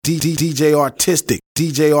DJ Artistic.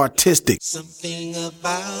 DJ Artistic. Something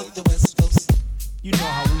about the West Coast. You know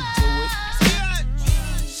how we do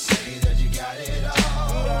it. Say that you got it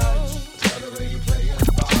all. Tell the way you play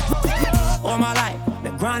it All my life,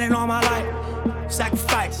 been grinding all my life.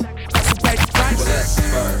 Sacrifice, that's a great price. Well,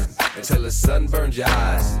 let's burn until the sun burns your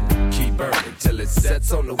eyes. Keep burning till it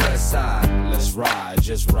sets on the west side. Let's ride,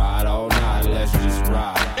 just ride all night. Let's just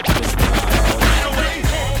ride, just ride all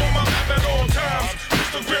night.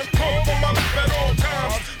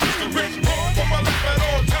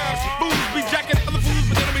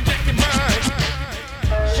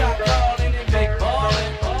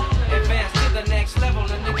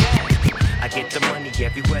 I get the money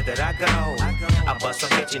everywhere that I go. I bust a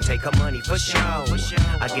bitch and take her money for show.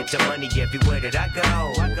 I get the money everywhere that I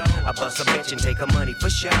go. I bust a bitch and take her money for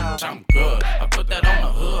show. I'm good. I put that on the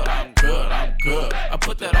hood. I'm good. I'm good. I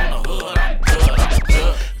put that on the hood. I'm good. I'm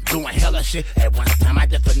good. Doing hella shit at one time. My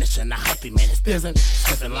definition of happy man is business.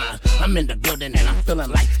 Slipping lines. I'm in the building and I'm feeling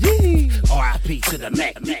like R.I.P. to the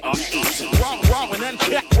Mac. Wrong and then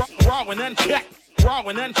check. Wrong and then check. Wrong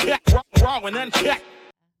and then check. Wrong and then check.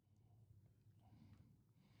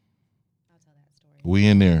 We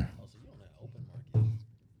in there.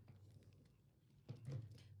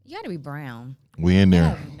 You gotta be brown. We in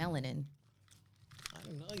there. Melanin. I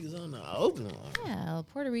didn't know he was on the open one. Yeah,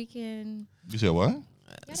 Puerto Rican. You said what? You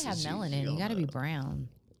gotta have melanin. You gotta be brown.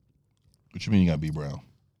 What you mean you gotta be brown?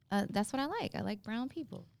 That's what I like. I like brown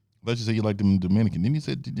people. Let's just say you like them Dominican. Didn't you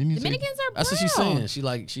say? Dominicans are brown. That's what she's saying. She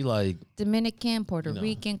like Dominican, Puerto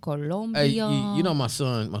Rican, Colombia. Hey, you know my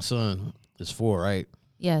son is 4, right?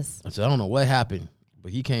 Yes. I said I don't know what happened,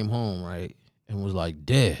 but he came home, right, and was like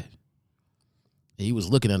dead. And he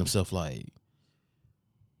was looking at himself like,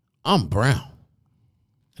 I'm brown.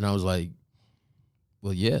 And I was like,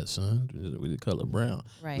 well, yeah, son, we the color brown.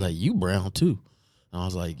 Right. Like, you brown too. And I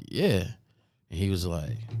was like, yeah. And he was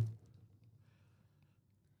like,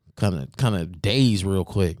 kind of dazed real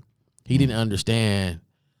quick. He didn't understand.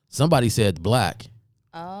 Somebody said black.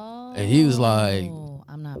 Oh. And he was like,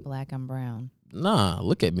 I'm not black, I'm brown. nah,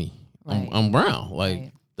 look at me. Right. I'm brown. Like,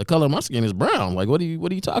 Right. the color of my skin is brown. Like, what are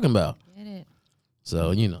you talking about? Get it?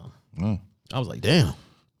 So, I was like, damn.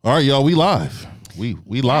 All right, y'all. We live. We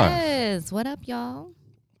live. Yes. What up, y'all?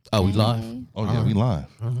 Oh, we live? Hey. Oh yeah, we live.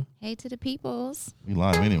 Hey to the peoples. We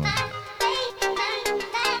live anyway.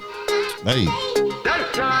 Hey.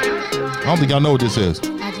 I don't think y'all know what this is.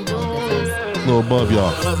 How'd you know what this is? A little above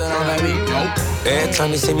y'all. Every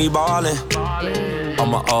time you see me ballin', all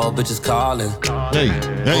my old bitches calling. Hey.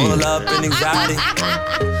 Pull up in anxiety.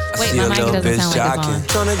 Wait, my mic doesn't sound like a phone.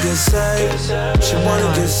 Tryna get saved. She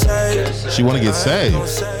wanna get saved. She want to get saved.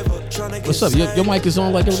 What's up? Your mic is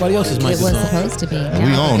on like everybody else's mic It is was on. supposed to be. And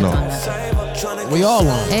we on though. We all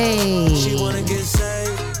on. Hey.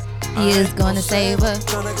 He is gonna save her.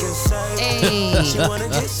 Hey.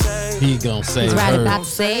 He gonna save He's right her. about to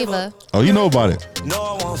save her. Oh, you know about it.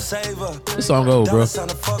 This song go, bro.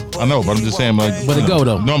 I know, but I'm just saying, like, But it go,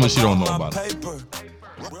 though. Normally she don't know about it.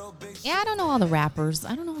 Yeah, I don't know all the rappers.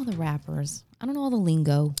 I don't know all the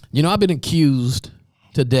lingo You know, I've been accused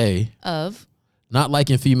today of. not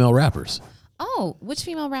liking female rappers. Oh, which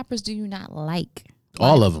female rappers do you not like?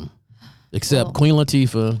 All of them. Except Oh. Queen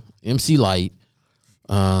Latifah, MC Light.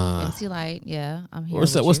 MC Light, yeah, I'm here.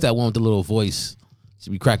 What's that one with the little voice? She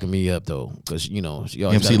be cracking me up, though. Because, she always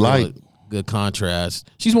MC got Light. good contrast.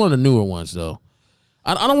 She's one of the newer ones, though.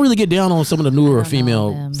 I don't really get down on some of the newer I don't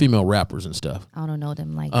know them. female rappers and stuff. I don't know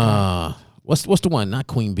them like that. What's the one? Not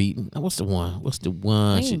Queen Bee. What's the one?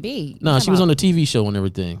 Queen Bee? No, she was on the TV show and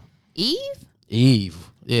everything. Eve?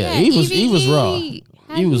 Eve. Yeah, Eve was raw.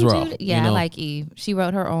 How Eve was you raw. do that? Yeah, I like Eve. She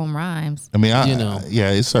wrote her own rhymes. I mean, You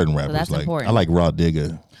it's certain rappers. that's like important. I like Raw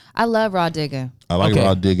Digger. I love Raw Digger. I like Okay.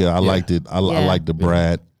 Raw Digger. I Yeah. liked it. I like the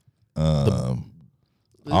Brat.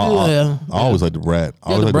 I always like the Brat. I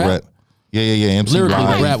always the like the Brat? Brat. Yeah. MC Lyrically,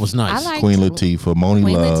 Light, Brat was nice. I like Queen Latifah, Moni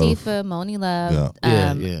Queen Love. Latifah, Moni Love,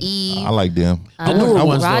 Yeah. Eve. I like them. The newer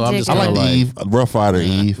ones, though, Raw I'm just Digger. I like kinda the Eve, Rough Rider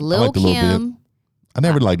Eve. I Lil like the little bit. Kim. I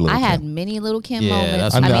never liked Lil I Kim. had many Little Kim Yeah,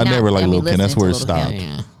 moments. that's- I never liked Lil Kim. That's where it listening to Lil' stopped.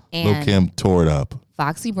 Kim. Lil And Kim tore it up.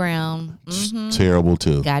 Foxy Brown. Terrible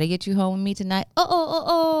too. Gotta get you home with me tonight.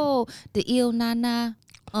 Oh. The ill nana.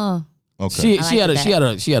 Okay. She had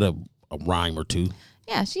that. a rhyme or two.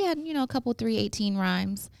 Yeah, she had, a couple 318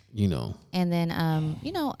 rhymes. And then,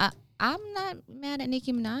 I'm not mad at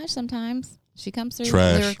Nicki Minaj sometimes. She comes through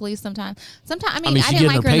Trash. lyrically sometimes. Sometimes, I she didn't getting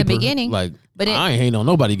like her in the paper. beginning. Like, but I ain't hating on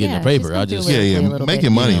nobody getting Yeah, a paper. she's I come just through Yeah, a little making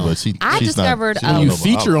bit, money, you know. but she. I she's discovered, Not, she don't when you know about-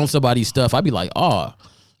 feature on somebody's stuff, I'd be like, oh.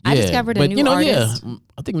 I yeah. discovered a but, new artist.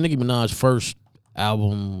 I think Nicki Minaj's first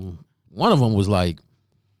album, one of them was like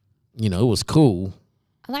it was cool.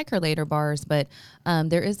 I like her later bars, but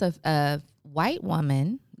there is a white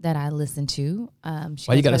woman that I listen to.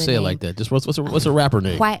 Why you gotta say it like that? Just what's a rapper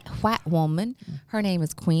name? White woman. Her name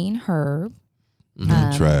is Queen Herb.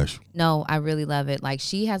 Trash. No, I really love it. Like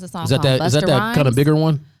she has a song Is that called that? Busta Is that that Rhymes. kind of bigger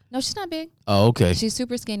one? No, she's not big. Oh, okay. She's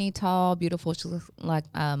super skinny, tall, beautiful. She looks like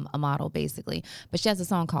a model, basically. But she has a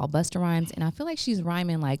song called Busta Rhymes, and I feel like she's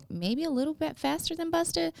rhyming like maybe a little bit faster than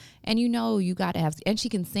Busta. And you got to have, and she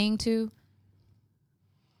can sing too.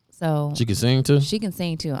 So She can sing too. she can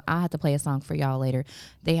sing too. I'll have to play a song for y'all later.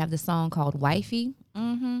 They have the song called Wifey.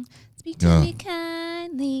 Speak to me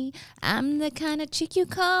kindly. I'm the kind of chick you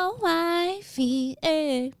call wifey.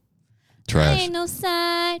 Trash. Ain't no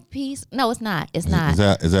side piece. No, it's not. It's not.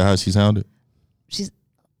 Is that how she sounded? She's.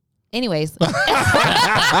 Anyways. And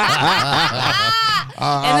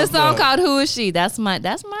the song called "Who Is She?" That's my ish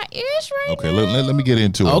right Okay, now. let me get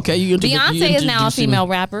into it. Okay, you Beyonce is now a female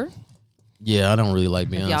rapper. Yeah, I don't really like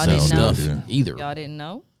y'all Beyonce didn't stuff know. either. Y'all didn't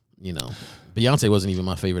know? Beyonce wasn't even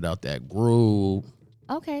my favorite out that group.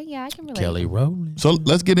 Okay, yeah, I can relate. Kelly Rowland. So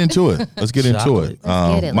let's get into it. Let's get into it.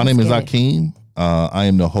 Let's get it. My name is Let's get Akeem. I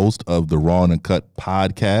am the host of the Raw and Uncut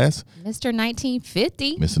podcast. Mr.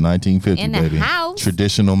 1950. Mr. 1950, In the baby. house.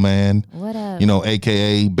 Traditional man. What up?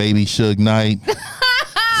 AKA Baby Suge Knight.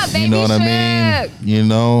 Baby You know what I Suge.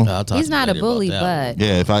 mean? I'll talk He's to not you a later bully, about that but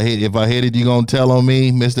Yeah, if I hit it, you gonna tell on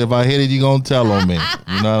me, Mister. If I hit it, you gonna tell on me.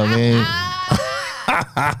 You know what I mean?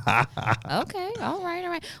 okay, all right.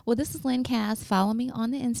 Well, this is Lynn Cass. Follow me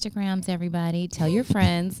on the Instagrams, everybody. Tell your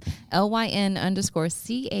friends.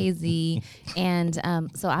 LYN_CAZ.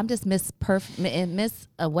 And so I'm just Miss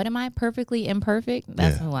what am I? Perfectly imperfect?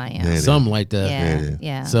 That's Yeah. who I am. There it is. Something like that.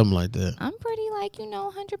 Yeah. Something like that. I'm pretty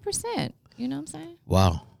 100%. You know what I'm saying?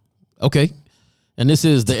 Wow. Okay. And this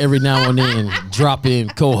is the every now and then drop in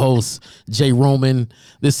co-host Jay Roman.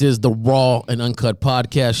 This is the Raw and Uncut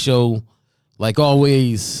podcast show. Like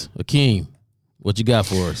always, Akeem, what you got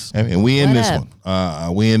for us? And we in What this up?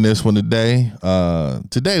 one. We in this one today.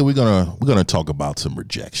 Today we're gonna talk about some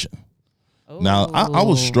rejection. Now I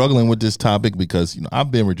was struggling with this topic because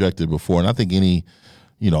I've been rejected before, and I think any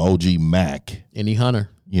OG Mac, Any hunter?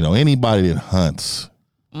 anybody that hunts,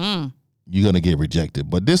 you're gonna get rejected.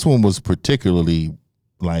 But this one was particularly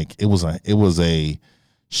like it was a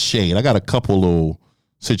shade. I got a couple little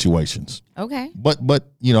situations. Okay. But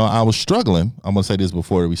I was struggling. I'm gonna say this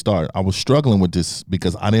before we start. I was struggling with this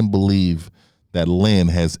because I didn't believe that Lynn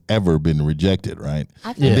has ever been rejected, right?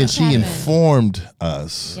 I feel And then like she happened. informed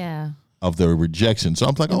us Yeah. of the rejection. So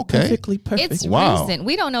I'm like, okay. Perfectly perfect. It's Wow. recent.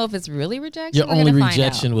 We don't know if it's really rejection. Your We're only gonna find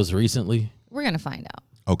rejection out. was recently? We're going to find out.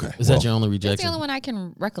 Okay. Is that your only That's the rejection? only one I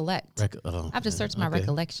can recollect. I have to search my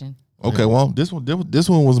recollection. Okay, well, this one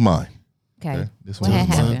was mine. Okay. This What one had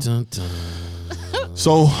was mine. happened?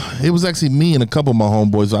 So it was actually me and a couple of my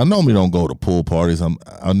homeboys. I normally don't go to pool parties.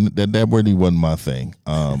 That really wasn't my thing.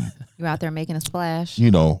 You're out there making a splash.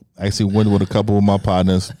 Actually went with a couple of my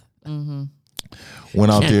partners. Went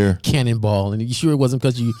out there. Cannonball. And you sure it wasn't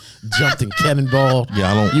because you jumped and cannonball? Yeah,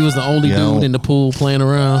 I don't. You was the only Yeah, I don't- dude in the pool playing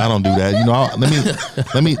around? I don't do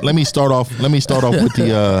that. Let me start off. Let me start off with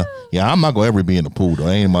the. I'm not gonna ever be in the pool though.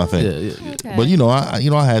 That ain't my thing. Yeah. Okay. But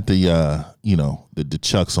I had the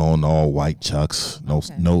Chucks on, all white Chucks. No,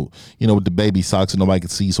 with the baby socks that nobody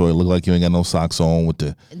could see, so it looked like you ain't got no socks on with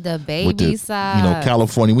the baby side.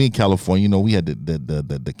 California. We in California. We had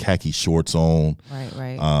the khaki shorts on.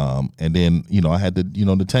 Right. And then I had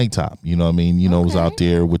the tank top. You know what I mean? Was out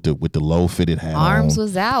there with the low fitted hat Arms on,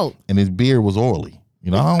 was out. and his beard was oily.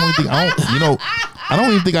 I don't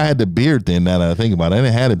even think I had the beard then. Now that I think about it, I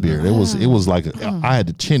didn't have a beard. It was like I had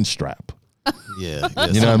the chin strap. Yeah.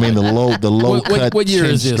 You know what I mean? The low What- cut what year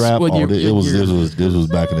chin is this? strap. What year- This what year was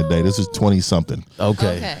back in the day. This is 20 something.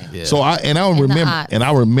 Okay. Yeah. So I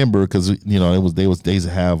remember because they used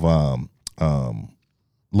to have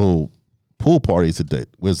little pool parties at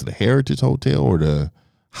the Heritage Hotel or the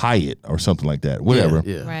Hyatt or something like that. Whatever.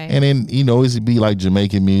 Yeah. Right. And then it'd be like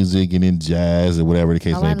Jamaican music and then jazz or whatever the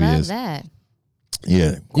case Oh, may I be. love that. Yeah,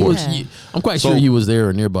 of You course. was- I'm quite sure you was there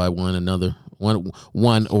or nearby one or Yeah, another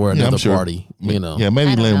I'm sure. party. Yeah,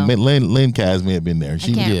 maybe I don't know. Lynn Kaz may have been there. I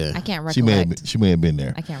can't She may have been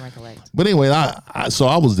there. I can't recollect. But anyway, so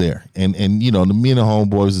I was there, and me and the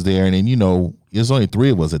homeboys was there, and then there's only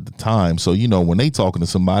three of us at the time. So when they talking to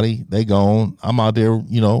somebody, they gone. I'm out there,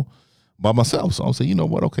 by myself. So I'm saying, you know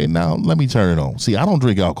what? Okay, now let me turn it on. See, I don't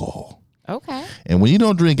drink alcohol, Okay. and when you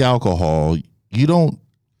don't drink alcohol, it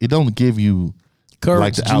don't give you Courage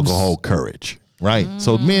like the juice. alcohol courage. right?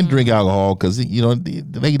 So men drink alcohol because they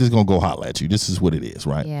just gonna go holler at you. This is what it is,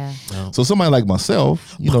 right? Yeah. So somebody like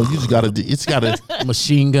myself, you just gotta. It's gotta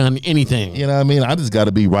Machine gun, anything. You know what I mean? I just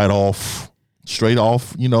gotta be right off, straight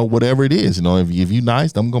off. Whatever it is. If you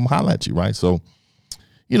nice, I'm gonna holler at you, right? So.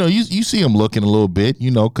 You see them looking a little bit,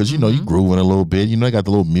 because, you grooving a little bit. They got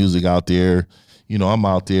the little music out there. I'm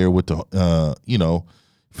out there with the,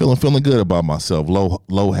 feeling good about myself.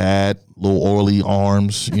 Low hat, little oily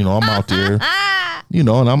arms. I'm out there, and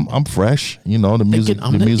I'm fresh. The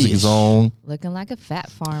music is on. Looking like a fat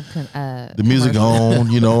farm. The music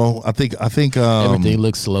on. I think everything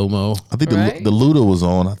looks slow mo. I think the Luda was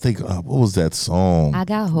on. I think what was that song? I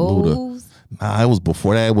got hoes. Nah, it was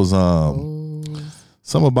before that. It was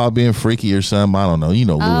something about being freaky or something. I don't know.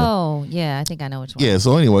 Luda. Oh, yeah. I think I know which one. Yeah.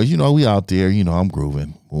 So, anyways, we out there. I'm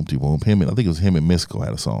grooving. Boom, boom. I think it was him and Mystical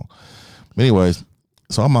had a song. But anyways,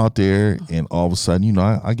 so I'm out there, and all of a sudden,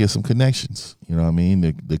 I get some connections. You know what I mean?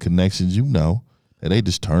 The connections, that they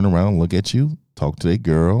just turn around, look at you, talk to their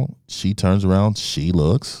girl. She turns around, she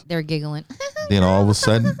looks. They're giggling. Then all of a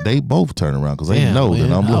sudden, they both turn around because they know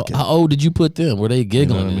that I'm looking. How old did you put them? Were they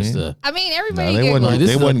giggling and stuff? I mean, everybody they giggling. wasn't- This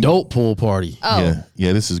They is an wasn't- adult pool party. Oh.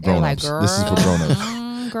 Yeah, this is They're grown like, ups. girl. This is for grown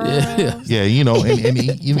ups. Girl. Yeah. Yeah,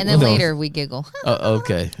 and And then later we giggle.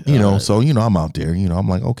 Okay. So I'm out there. I'm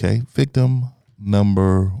like, okay, victim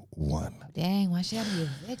number 1. Dang, why she had to be a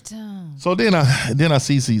victim? So then I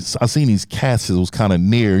seen these cats that was kind of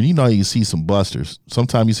near. You see some busters.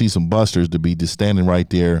 Sometimes you see some busters to be just standing right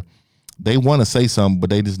there. They want to say something,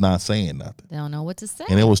 but they just not saying nothing. They don't know what to say.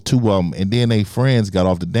 And it was 2 of them. And then they friends got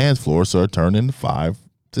off the dance floor, so it turned into 5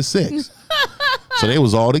 to 6. So they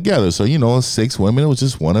was all together. So, 6 women. It was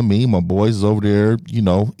just one of me. My boys is over there,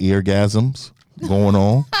 eargasms going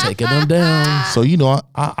on. Taking them down. So,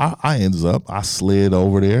 I ends up, I slid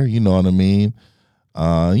over there, you know what I mean?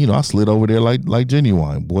 I slid over there like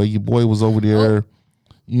Genuine. Boy, your boy was over there,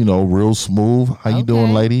 real smooth. How you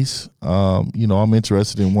doing, ladies? I'm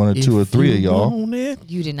interested in 1 or 2 or 3 of y'all.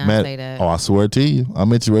 You did not say that. Oh, I swear to you.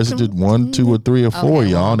 I'm interested in 1, 2 or 3 or 4 Okay,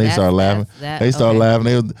 y'all. well, And they started laughing. They started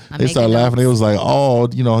laughing. They started laughing. They was like, oh,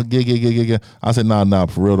 gig. I said, nah,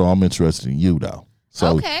 for real though, I'm interested in you though.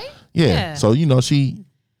 So Okay. yeah. So she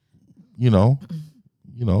she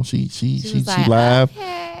was like, laughed.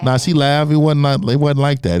 okay. Nah, she laughed. It wasn't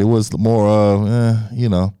like that. It was more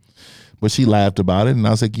of but she laughed about it, and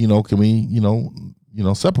I was like, can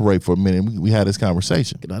we separate for a minute? We had this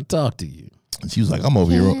conversation. Can I talk to you? And she was like, I'm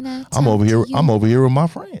over Can I here talk to you? with my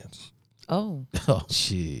friends. Oh. Oh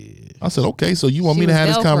shit. I said, okay, so you want She me to was have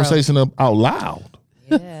this Velcro. conversation out loud?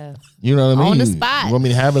 Yeah. You know what I mean? On the You spot. want me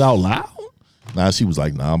to have it out loud? Nah, she was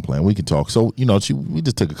like, nah, I'm playing. We can talk. So, we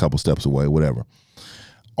just took a couple steps away, whatever.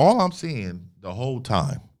 All I'm seeing the whole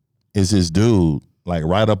time is this dude like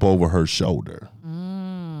right up over her shoulder.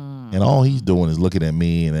 And all he's doing is looking at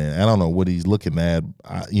me, and I don't know what he's looking at.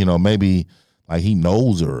 Maybe like he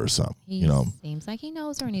knows her or something. He seems like he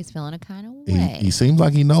knows her and he's feeling a kind of way. He seems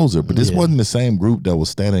like he knows her, but this wasn't the same group that was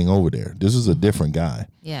standing over there. This is a different guy.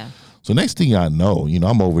 Yeah. So next thing I know,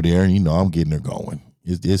 I'm over there and, I'm getting her going.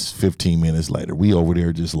 It's 15 minutes later. We over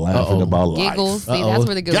there just laughing about Giggles. life. See, that's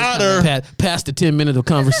where the giggles Got come her. in. Past the 10 minutes of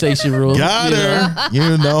conversation rule. Got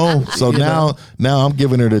her. So now I'm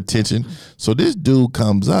giving her the attention. So this dude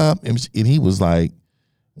comes up and he was like,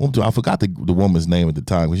 I forgot the woman's name at the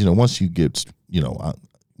time, because once you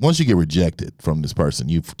get rejected from this person,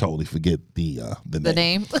 you totally forget the name.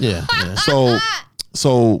 name. Yeah.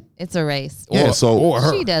 So It's a race. yeah, or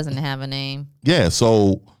her. She doesn't have a name. yeah,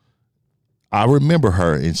 so I remember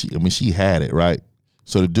her, and she had it right.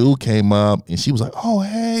 So the dude came up and she was like, "Oh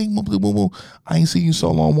hey, I ain't seen you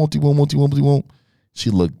so long, won't." She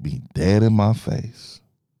looked me dead in my face,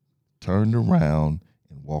 turned around,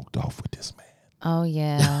 and walked off with this man. Oh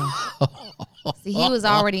yeah. See, he was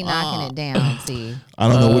already knocking it down. See. I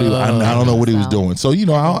don't know what I don't know what he was So- doing. So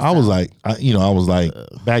I was like,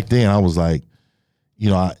 back then I was like,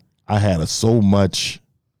 I had so much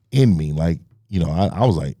in me, like I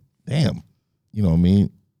was like, damn, what I mean,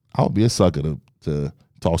 I would be a sucker to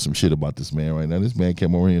talk some shit about this man right now. This man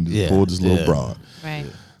came over here and just pulled this little broad. Right.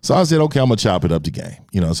 So I said, okay, I'm gonna chop it up the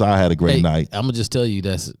game. So I had a great night. I'm gonna just tell you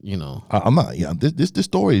that's I'm not. Yeah, this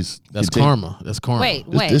story's that's continue. karma. That's karma. Wait.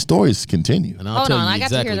 This story's continue. And I'll Hold tell on, you I got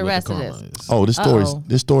to hear exactly the what rest of karma this. is. Oh, Uh-oh.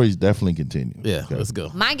 this story's definitely continue. Yeah, Okay. let's go.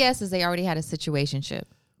 My guess is they already had a situationship,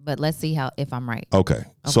 but let's see if I'm right. Okay.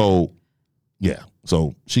 So yeah.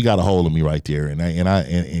 So she got a hold of me right there, and my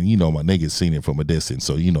niggas seen it from a distance.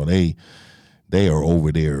 So they are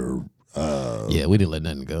over there. Yeah, we didn't let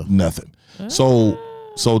nothing go. Nothing. So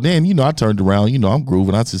So then, you know, I turned around. You know, I'm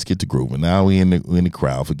grooving. I just get to grooving. Now we in the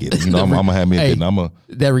crowd. Forget it. You know, I'm gonna have me a bit. I'm a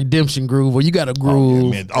that redemption groove where you got to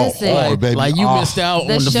groove. Listen, hard, baby. Like you missed out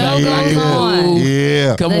The on the show bag. goes on.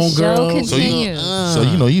 Yeah. Come The on, show girl. continues. So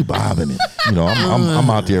you know, you bobbing it. You know, I'm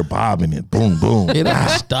out there bobbing it. Boom, boom. It don't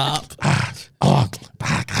stop.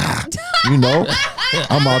 You know,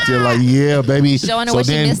 I'm out there like, yeah, baby. Showing her what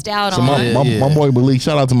she missed out so on. My boy Malik,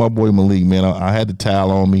 shout out to my boy Malik, man. I had the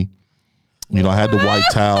towel on me. You know, I had the white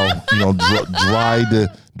towel. You know,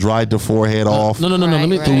 dried the forehead off. No. Right, Let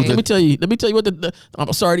me right. let me tell you. Let me tell you what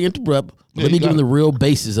I'm sorry to interrupt. Yeah, Let me you give got him the real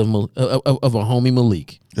basis of a homie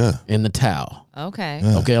Malik. Yeah. And the towel. Okay.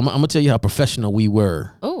 Okay, I'm gonna tell you how professional we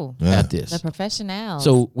were Oh, at this. the professional.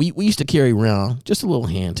 So we used to carry around just a little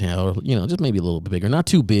hand towel, you know, just maybe a little bit bigger, not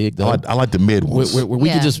too big though. I like the mid ones. Where we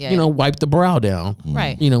Yeah, could just, yeah, you know, wipe the brow down.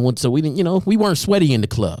 Right. You know, so we didn't, you know, we weren't sweaty in the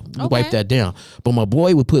club. We Okay. wiped that down. But my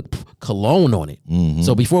boy would put cologne on it. Mm-hmm.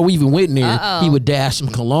 So before we even went in there, Uh-oh. he would dash some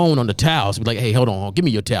cologne on the towels. Be like, hey, hold on, give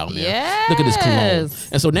me your towel, man. Look at this cologne. Yes.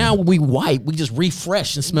 And so now when we wipe, we just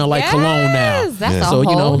refresh and smell like cologne now. Yes, that's Yeah. a So,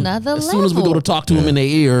 whole you know, nother as soon as we go to talk to him in their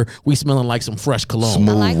ear, we smelling like some fresh cologne.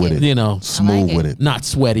 Smooth like with it. it. You know, Smooth it. with it. not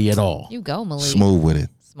sweaty at all. You go, Malik. Smooth with it.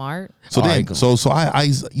 Smart. So All then, right, so I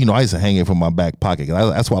you know, I used to hang it from my back pocket.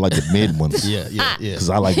 That's why I like the mid ones. Yeah.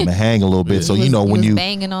 Because I like them to hang a little bit. So He you know was when you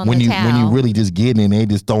banging on when the you when you towel. really just getting in, they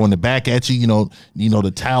just throwing it back at you. You know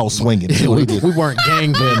the towel swinging. So we, it just- we weren't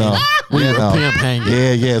gang banging. We you were know. pimp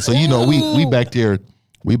hanging. Yeah. So you know we back there.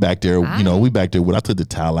 We back there, you know, we back there. When I took the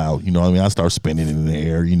towel out, you know what I mean? I start spinning it in the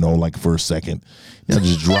air, you know, like for a second. I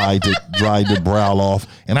just dried the brow off.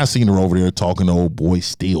 And I seen her over there talking to old boy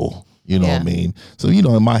Steele. You know what I mean? So, you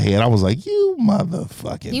know, in my head, I was like, you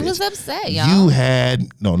motherfucking He bitch. was upset, y'all. You had,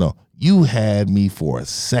 you had me for a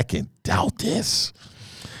second doubt this.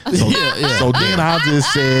 So, so then I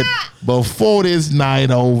just said, before this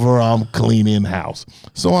night over, I'm cleaning house.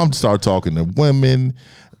 So I'm start talking to women.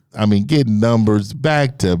 I mean, getting numbers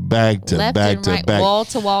back to back to Left back and to right, back. wall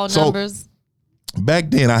to wall So, numbers.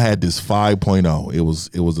 Back then, I had this 5.0.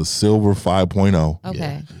 It was a silver 5.0.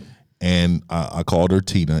 Okay. And I called her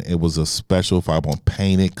Tina. It was a special 5.0,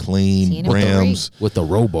 painted, clean, Tina rims. With the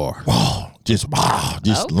row bar. Oh, just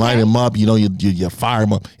Okay. line them up. You know, you fire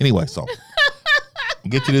them up. Anyway, so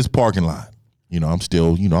get to this parking lot. You know, I'm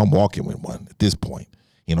still, you know, I'm walking with one at this point.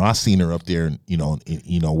 You know, I seen her up there, you know,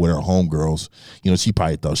 with her homegirls. You know, she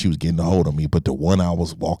probably thought she was getting a hold of me, but the one I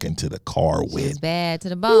was walking to the car She was with, bad to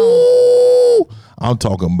the bone. ooh, I'm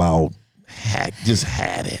talking about just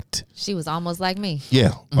had it. She was almost like me.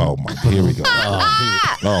 Yeah. Oh my. Here we go.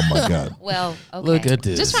 Oh my God. Well, okay. Look at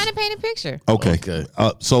this. Just trying to paint a picture. Okay.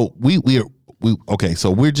 So we okay.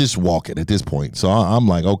 So we're just walking at this point. So I'm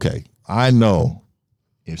like, okay, I know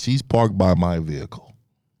if she's parked by my vehicle,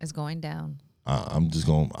 It's going down.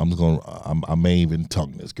 I may even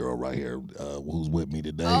tongue this girl right here who's with me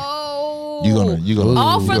today. Oh. You're gonna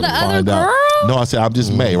All for you're the gonna other find out. girl? No, I said I'm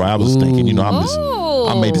just May, right? I was thinking, you know,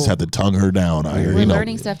 I may just Oh. have to tongue her down out here. We're You know,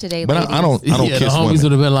 learning stuff today, but ladies. I don't Yeah, the kiss homies women.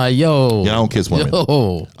 would have been like, yo. Yeah, I don't kiss women.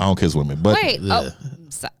 Yo. I don't kiss women. But Wait. Oh.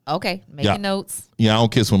 Okay. Making Yeah. notes. yeah, I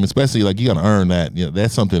don't kiss women, especially like you gotta earn that. You know,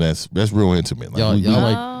 that's something that's real intimate. Like, Y'all we-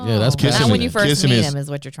 like, yeah, that's Kissing Not when is- you first kissing meet is- him is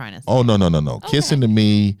what you're trying to say. Oh no. Kissing to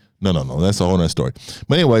me, no. That's a whole nother story.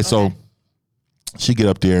 But anyway, so Okay. she get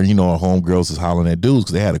up there, you know, her homegirls is hollering at dudes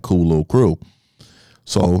because they had a cool little crew.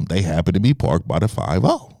 So they happened to be parked by the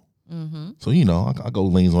 5-0. So you know, I go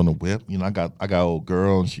leans on the whip. You know, I got old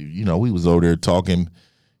girl, and she, you know, we was over there talking,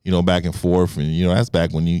 you know, back and forth, and you know, that's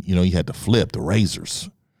back when you had to flip the razors.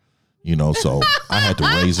 You know, so I had the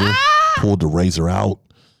razor, pulled the razor out.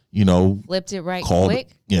 You know, Flipped it right called quick.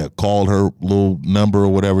 called her little number or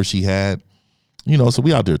whatever she had. You know, so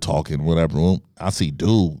we out there talking, whatever. I see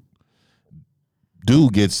dude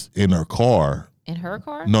gets in her car. In her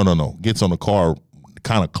car? No, gets on the car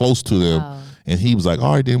kind of close to them. Oh. And he was like,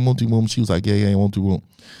 all right, then, won't you move? She was like, yeah, won't you move?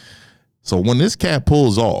 So when this cat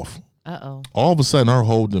pulls off, Uh-oh. all of a sudden her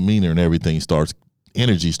whole demeanor and everything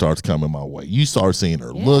energy starts coming my way. You start seeing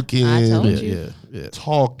her looking, I told you.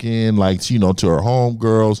 talking, like, you know, to her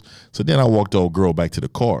homegirls. So then I walked the old girl back to the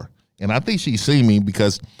car. And I think she seen me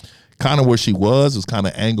because kind of where she was kind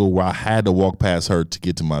of angled where I had to walk past her to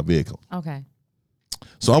get to my vehicle. Okay.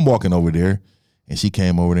 So I'm walking over there, and she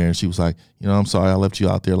came over there, and she was like, you know, I'm sorry I left you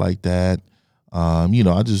out there like that. You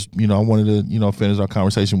know, I just, you know, I wanted to, you know, finish our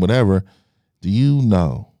conversation, whatever. Do you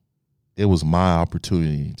know it was my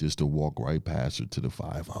opportunity just to walk right past her to the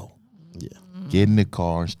 5-0? Yeah. Get in the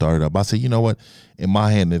car and start up. I said, you know what? In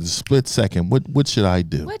my hand, in a split second, what should I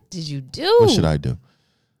do? What did you do? What should I do?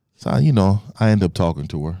 So, you know, I end up talking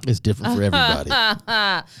to her. It's different for everybody.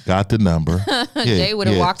 Got the number. Jay would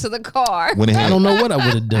have walked to the car. Went ahead, I don't know what I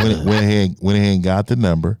would have done. went ahead and got the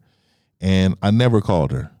number, and I never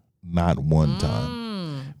called her, not one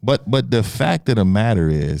time. But the fact of the matter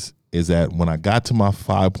is that when I got to my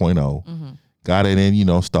 5.0, got it in, you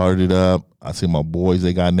know, started it up. I see my boys,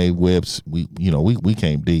 they got their whips. We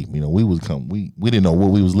came deep. You know, we didn't know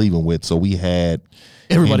what we was leaving with, so we had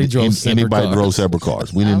Everybody drove separate cars. drove separate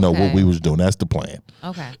cars. We didn't know what we was doing. That's the plan.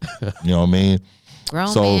 Okay. You know what I mean?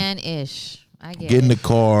 Grown man-ish. I get Get in it. the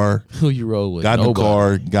car. Who you roll with? Got in the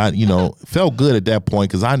car, felt good at that point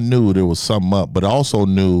because I knew there was something up, but I also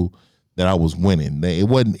knew that I was winning. It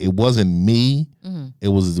wasn't me. It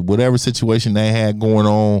was whatever situation they had going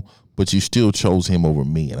on, but you still chose him over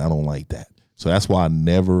me, and I don't like that. So that's why I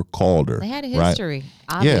never called her. They had a right? history,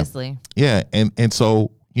 obviously. Yeah. And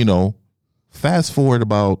so, you know, fast forward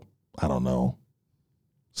about, I don't know,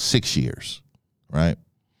 6 years, right?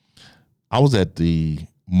 I was at the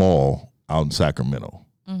mall out in Sacramento.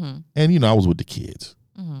 And, you know, I was with the kids.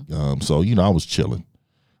 So, you know, I was chilling.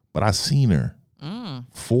 But I seen her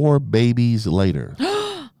 4 babies later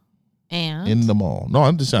And in the mall. No,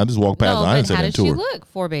 I just walked past her. I didn't say how that did to she her. look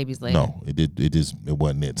 4 babies later? No, it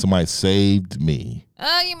wasn't it. Somebody saved me.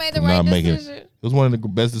 Oh, you made the from right not making decision. it. It was one of the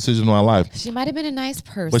best decisions of my life. She might have been a nice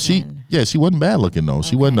person. But she wasn't bad looking though.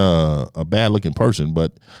 She wasn't a bad looking person,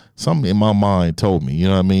 but something in my mind told me, you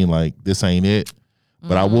know what I mean? Like, this ain't it.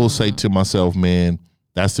 But I will say to myself, man,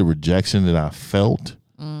 that's the rejection that I felt.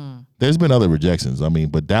 There's been other rejections. I mean,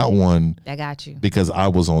 but that one, I got you. because I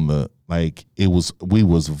was on we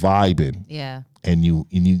was vibing. Yeah. And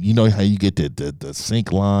you know how you get the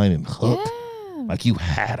sync line and hook? Yeah. Like you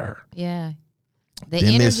had her. Yeah. The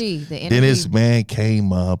Then energy. Then this man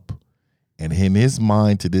came up, and in his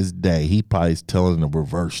mind to this day, he probably is telling a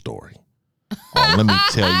reverse story. Oh, let me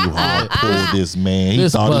tell you how I pulled this man.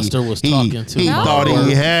 This Buster was talking to He my thought word.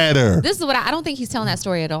 he had her. This is what I don't think he's telling that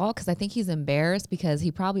story at all because I think he's embarrassed because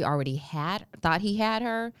he probably already thought he had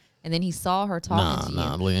her. And then he saw her talking to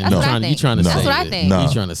you. Lynn. That's what I You think. trying to That's save what I it. think. No.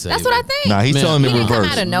 You trying to say That's what I think. Nah, he's Man, telling the he didn't come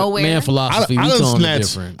reverse. out of nowhere. Man philosophy, I we done telling it snatched-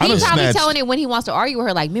 different. I done He's probably snatched- telling it when he wants to argue with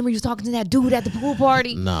her. Like, remember you was talking to that dude at the pool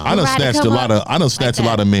party? Nah. I done snatched a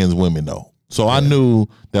lot of men's women though. So I knew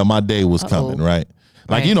that my day was coming, right?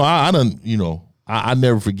 Like, Right. you know, I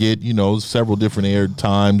never forget, you know, several different air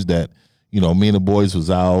times that, you know, me and the boys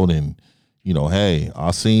was out and, you know, hey,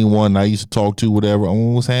 I seen one I used to talk to, whatever, what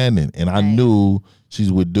was happening. And I knew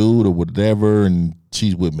she's with dude or whatever, and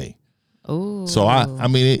she's with me. Ooh. So I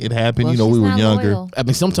mean, it happened. Well, you know, we she's were not younger. loyal. I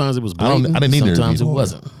mean, sometimes it was blatant. I didn't need her to Sometimes be it loyal.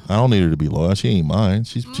 wasn't. I don't need her to be loyal. She ain't mine.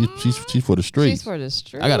 She's for the streets. She's for the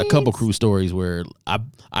streets. I got a couple crew stories where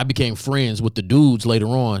I became friends with the dudes later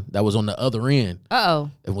on that was on the other end.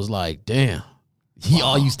 Uh-oh. It was like, damn,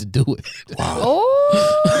 y'all used to do it.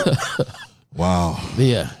 Oh. Wow.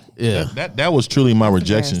 Yeah. That was truly my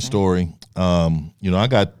rejection embarrassing. story. You know, I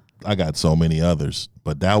got so many others,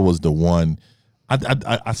 but that was the one.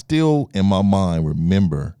 I still in my mind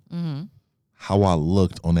remember how I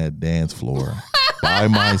looked on that dance floor by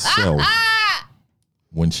myself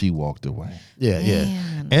when she walked away. Yeah.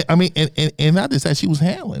 And I mean, and not just that, she was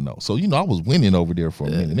handling though. So, you know, I was winning over there for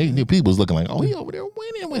a minute. People was looking like, oh, he over there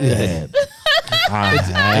winning with that.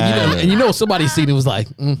 And you know, somebody seen it was like,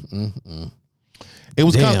 It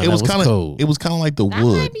was Damn, kind. It that was was kind of. cold. It was kind of like the That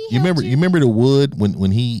wood. might be You remember? held You remember the wood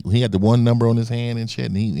when he had the one number on his hand and shit,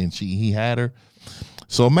 and he had her.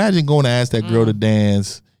 So imagine going to ask that girl to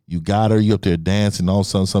dance. You got her. You up there dancing. All of a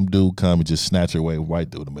sudden, some dude come and just snatch her away right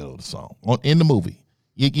through the middle of the song in the movie.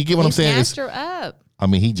 You get what I'm saying? Snatched her up. I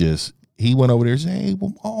mean, he went over there and said, "Hey,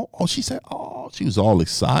 well, oh," she said, "Oh," she was all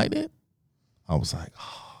excited. I was like,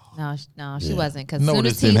 No, she wasn't. Because "No, soon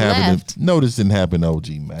this as he didn't happen. left, No, this didn't happen." OG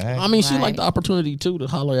Mac. I mean, she Right. liked the opportunity too to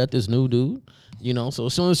holler at this new dude. You know, so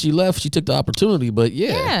as soon as she left, she took the opportunity. But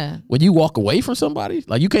Yeah. when you walk away from somebody,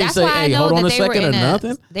 like you can't that's say, why I "Hey, know hold on that a they were second" or in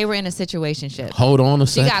nothing. They were in a situationship. Hold on a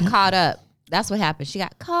She second. got caught up. That's what happened. She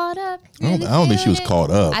got caught up. I don't think she was caught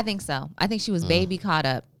up. I think so. I think she was baby caught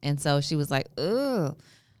up. And so she was like, ugh.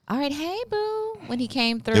 All right, hey, boo. When he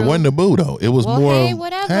came through. It wasn't a boo though. It was Well, more. hey,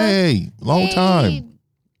 whatever. Hey, long Hey, time.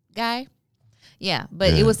 guy. Yeah,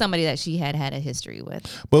 but Yeah. it was somebody that she had a history with.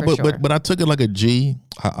 But for sure. but I took it like a G.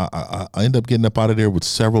 I ended up getting up out of there with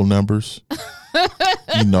several numbers.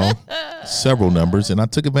 You know, several numbers, and I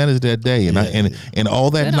took advantage of that day. And and all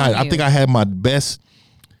that Good on night, I you. think I had my best.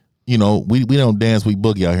 You know, we don't dance, we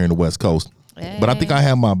boogie out here in the West Coast. But I think I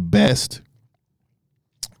had my best.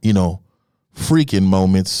 You know, freaking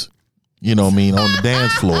moments. You know what I mean, on the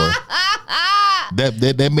dance floor.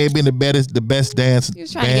 That may have been the best dance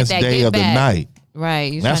was trying to get that day get of the back. night.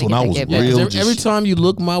 Right. You're That's trying when to I was get that get real. back. Every, every time you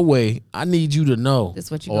look my way, I need you to know.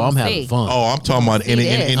 This what you oh, gonna I'm having see. fun. Oh, I'm talking about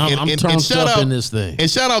I'm turned shout up out, in this thing.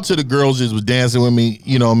 And shout out to the girls that was dancing with me,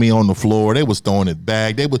 you know me on the floor. They was throwing it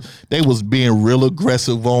back. They was being real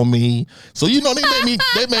aggressive on me. So you know they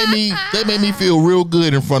made me feel real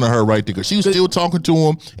good in front of her right there. 'Cause she was still talking to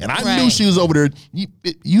him, and I knew Right. she was over there.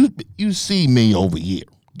 You see me over here,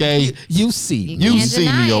 okay? You see. You can't see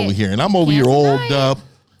deny me it. over here, and I'm over Can't here deny oiled it. up.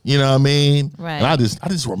 You know what I mean? Right. And I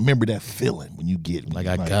just remember that feeling when you get Like,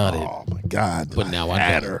 I got it. Oh my God! But now I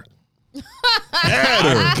had got her. Had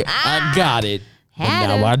her. I got it. But Had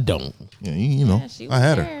now her. I don't. Yeah, you know, Yeah, she was I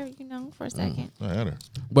had her. there, you know, for a second. I had her.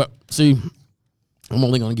 But see, I'm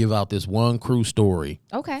only going to give out this one crew story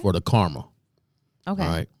Okay. for the karma. Okay. All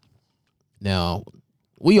right. Now,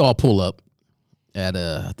 we all pull up at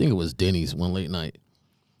I think it was Denny's one late night.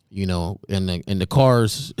 You know, and the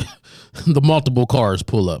cars, the multiple cars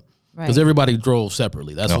pull up because Right. everybody drove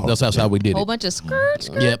separately. That's how we did Whole it. bunch of skirt.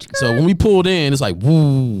 Yep. So when we pulled in, it's like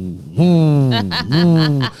woo, woo,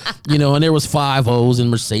 woo. You know, and there was 5.0s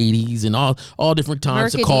and Mercedes and all different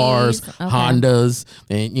types of cars, Mercedes, okay. Hondas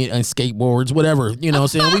and and skateboards, whatever. You know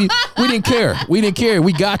what I'm saying? We didn't care. We didn't care.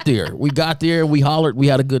 We got there. We hollered. We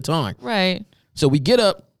had a good time. Right. So we get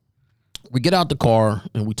up. We get out the car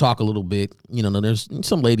and we talk a little bit. You know, there's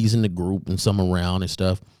some ladies in the group and some around and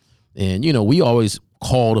stuff. And, you know, we always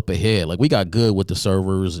called up ahead. Like, we got good with the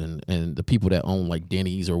servers and the people that own, like,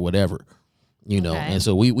 Denny's or whatever, you know. Okay. And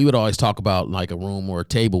so we would always talk about, like, a room or a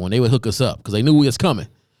table when they would hook us up because they knew we was coming.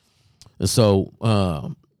 And so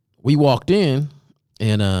we walked in,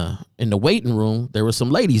 and in the waiting room, there were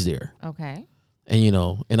some ladies there. Okay. And, you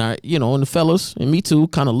know, and and the fellas and me too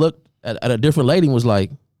kind of looked at a different lady and was like,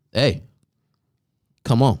 hey,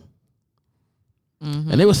 come on.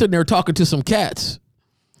 And they were sitting there talking to some cats.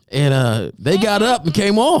 And they got up and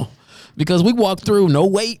came on because we walked through, no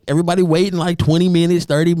wait. Everybody waiting like 20 minutes,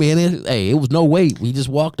 30 minutes. Hey, it was no wait. We just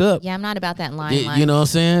walked up. Yeah, I'm not about that line. You know what I'm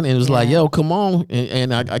saying? And it was like, Yeah. yo, come on.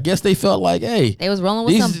 And I guess they felt like, hey. They was rolling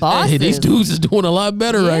with some bosses. Hey, these dudes is doing a lot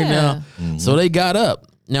better right Yeah. now. So they got up.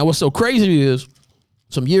 Now, what's so crazy is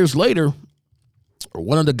some years later,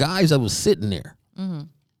 one of the guys that was sitting there,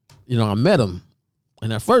 you know, I met him.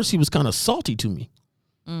 And at first he was kind of salty to me.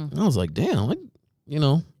 And I was like, damn, like, you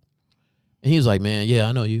know. And he was like, man, yeah,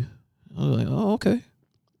 I know you. I was like, oh, okay.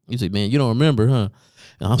 He's like, man, you don't remember, huh?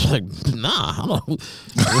 And I was like, nah, I don't.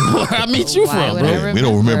 Where I meet you Why from, would bro? I We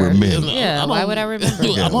don't remember men. Yeah, why would I remember?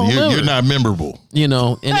 Yeah, I don't you're remember. not memorable. You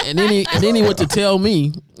know, and then he went to tell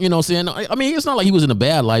me, you know, saying, I mean, it's not like he was in a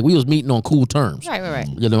bad light. We was meeting on cool terms. Right.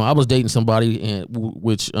 You know, I was dating somebody and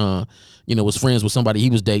which you know, was friends with somebody he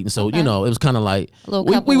was dating. So, you know, it was kind of like A little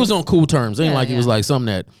we was couples. on cool terms. It ain't Yeah, like it was yeah. like something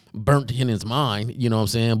that burnt in his mind, you know what I'm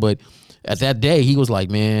saying? But at that day, he was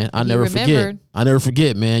like, man, I never remembered.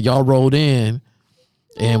 forget, man. Y'all rolled in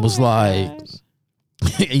and was like,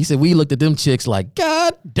 he said, we looked at them chicks like,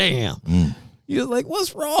 God damn. He was like,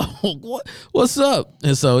 what's wrong? What's up?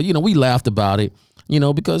 And so, you know, we laughed about it, you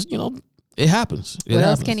know, because, you know, it happens. It What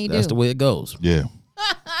else happens. can he That's do? the way it goes. Yeah.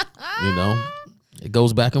 You know, it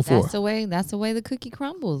goes back and forth. That's the way the cookie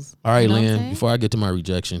crumbles. All right, You know what I'm Lynn, saying? before I get to my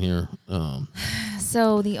rejection here,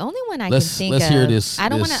 So the only one I Let's- can think let's of. hear this- I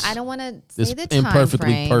don't want this- to. I don't want to this say the time imperfectly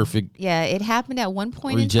frame. perfect Yeah, it happened at one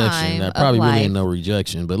point in rejection. time. That of probably really life. ain't no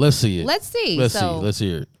rejection, but let's see it. Let's see. Let's So- see. Let's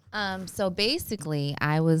hear it. So basically,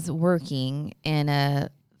 I was working in a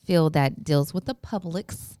field that deals with the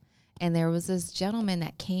publics. And there was this gentleman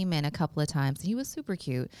that came in a couple of times. He was super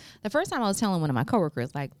cute. The first time I was telling one of my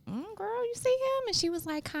coworkers, like, girl, you see him? And she was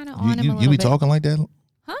like kind of on him a You little be bit. talking like that?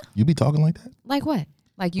 Huh? You be talking like that? Like what?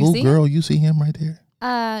 Like you Oh, see girl, you see him right there?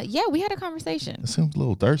 him? Yeah, we had a conversation. It seems a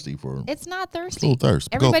little thirsty for him. It's not thirsty. little thirst.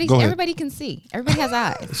 Go ahead. Everybody can see. Everybody has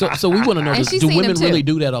eyes. So we want to know, And do she's seen women him too. really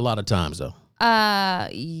do that a lot of times, though?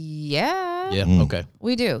 Yeah. Yeah, okay.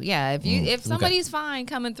 We do. Yeah. If somebody's fine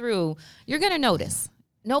coming through, you're gonna notice.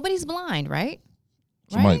 Nobody's blind, right?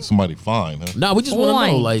 Somebody fine, huh? No, we just want to know,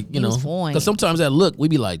 Fine. like, you He know, was fine. because sometimes that look, we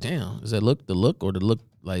be like, damn, is that look the look or the look,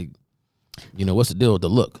 like, you know, what's the deal with the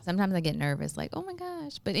look? Sometimes I get nervous, like, oh my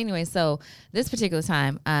gosh. But anyway, so this particular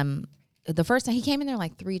time, the first time he came in there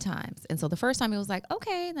like 3 times. And so the first time he was like,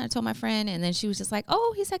 okay. And then I told my friend, and then she was just like,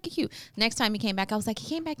 oh, he's like cute. Next time he came back, I was like, he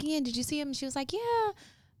came back again. Did you see him? And she was like, yeah.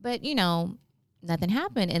 But, you know, nothing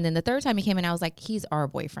happened. And then the third time he came in, I was like, he's our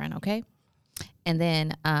boyfriend, okay? And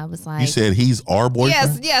then I was like, You said he's our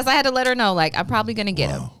boyfriend? yes. I had to let her know, like, I'm probably going to get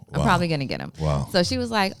him. I'm Wow. probably going to get him. Wow. So she was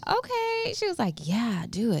like, okay. She was like, yeah,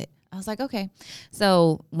 do it. I was like, okay.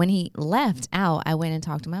 So when he left out, I went and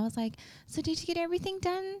talked to him. I was like, so did you get everything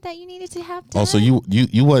done that you needed to have done? Oh, so you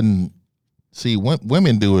wasn't See,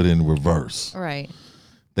 women do it in reverse. Right.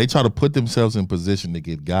 They try to put themselves in position to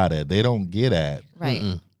get got at. They don't get at, Right.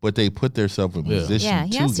 but they put themselves in position Yeah.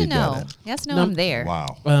 He to has to get got know. at. He has to know I'm there.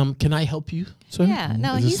 Wow. Can I help you, sir? Yeah.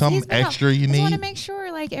 No. Is there he's something been up. extra you I just want to need? make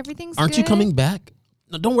sure like everything's. Aren't you good. coming back?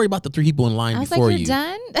 No, don't worry about the 3 people in line I was before like, you. you're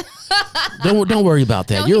done. Don't worry about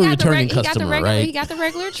that. No, You're he a got the returning he got the customer, regular, right? He got the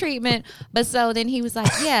regular treatment. But so then he was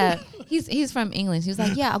like, yeah, he's from England. He was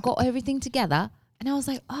like, yeah, I got everything together. And I was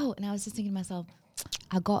like, oh, and I was just thinking to myself,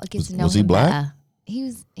 I got to get to know Was he him black? better.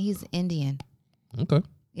 He's Indian. Okay.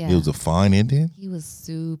 Yeah. He was a fine Indian? He was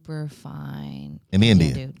super fine. An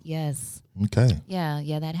Indian? dude. Yes. Okay.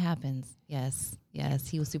 Yeah, that happens. Yes.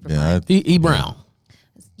 He was super Yeah, fine. He brown.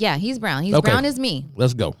 Yeah, he's brown. He's Okay. brown as me.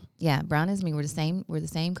 Let's go. Yeah, brown as me. We're the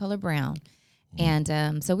same color brown.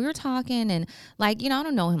 And so we were talking and like, I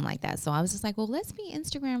don't know him like that. So I was just like, well, let's be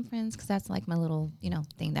Instagram friends because that's like my little,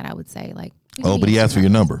 thing that I would say. Like, we can Oh, be but he asked for your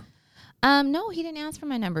Instagram number. friends. No, he didn't ask for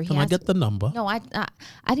my number. Can I get the number? No, I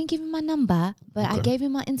didn't give him my number, but I gave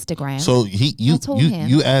him my Instagram. So I told him.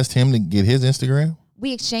 you asked him to get his Instagram?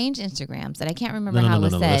 We exchanged Instagrams, and I can't remember No, how no, it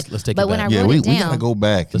was no, said. let's take but it when back. I Yeah, wrote we it down, gotta go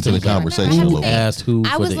back into the take it back. conversation I a Who little. asked who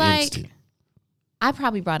I for was the like, instant? I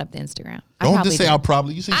probably brought up the Instagram. I Don't probably just say did. I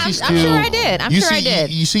probably. You see, I'm she still. sure I did. I'm you sure I see, did.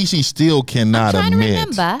 You see, she still cannot I'm trying admit. to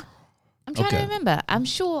remember. I'm trying Okay. to remember. I'm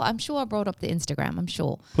sure I brought up the Instagram. I'm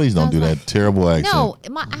sure. Please So I don't do was that like, terrible accent. No,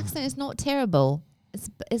 my accent is not terrible.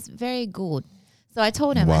 It's very good. So I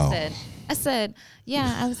told him. Wow. I said,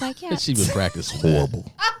 yeah. I was like, yeah. She been practicing.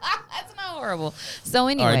 Horrible. That's not horrible. So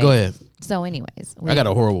anyway. All right, go ahead. So anyways, I got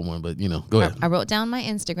a horrible one, but go ahead. I wrote down my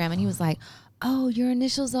Instagram, and he was like, "Oh, your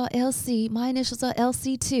initials are LC. My initials are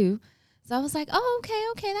LC too." So I was like, "Oh,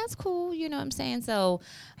 okay, that's cool." You know what I'm saying? So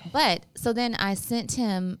then I sent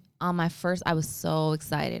him on my first. I was so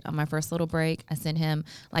excited on my first little break. I sent him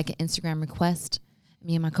like an Instagram request.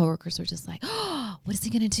 Me and my coworkers were just like, "Oh, what is he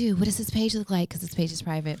gonna do? What does his page look like?" Because his page is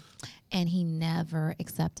private, and he never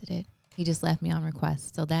accepted it. He just left me on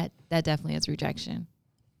request. So that definitely is rejection.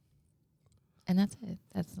 And that's it.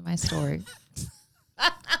 That's my story.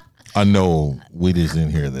 I know we just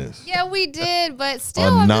didn't hear this. Yeah, we did, but still,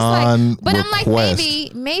 A I'm just like, but I'm non-request.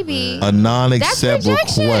 like, maybe A non-accept that's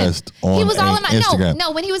rejection. request on He was all in my Instagram.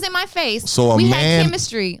 no. When he was in my face, So a we man, had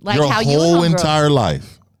chemistry, like your how you whole and homegirl. entire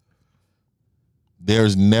life,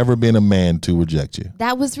 there's never been a man to reject you.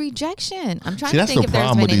 That was rejection. I'm trying See, to that's think the if there's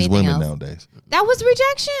problem been with these anything women else. nowadays. That was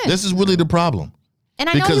rejection. This is really the problem. And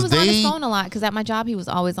I know he because was on his they- phone a lot because at my job he was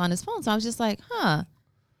always on his phone. So I was just like, huh.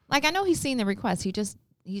 Like I know he's seen the request. He's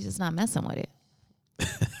just not messing with it.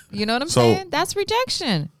 You know what I'm So- saying? That's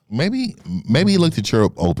rejection. Maybe he looked at your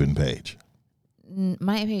open page.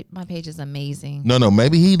 My page is amazing. No,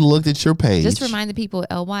 maybe he looked at your page. Just remind the people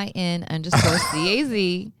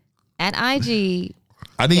LYN_CAZ at IG.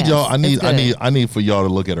 I need Yes, y'all. I it's good. need for y'all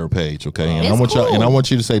to look at her page, okay? And I It's want y'all. And I cool. want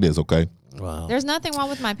you to say this, okay? Wow. There's nothing wrong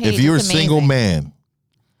with my page. If you're It's a single amazing. man,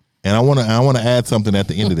 and I want to add something at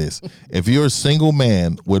the end of this. If you're a single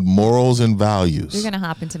man with morals and values, You're gonna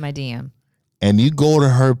hop into my DM. and you go to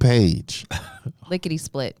her page, Lickety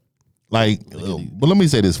split. like, but let me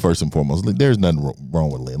say this first and foremost. There's nothing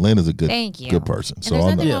wrong with Lynn. Lynn is a good, Thank you. good person. And So there's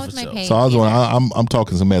I'm nothing not, wrong with my page. so I was either. I'm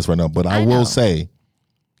talking some mess right now, but I I will know. say,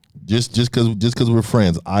 just because we're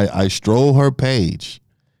friends, I stroll her page,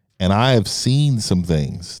 and I have seen some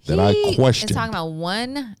things that I He question. is talking about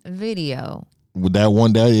one video. With that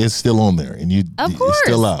one that is still on there, and Of it's course.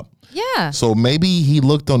 still up. Yeah. So maybe he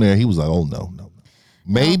looked on there. He was like, "Oh no."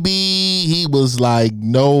 Maybe he was like,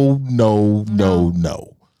 "No."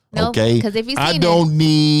 No, Okay, 'cause if he's I seen don't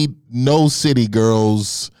need no city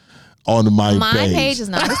girls on my page is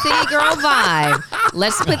not a city girl vibe.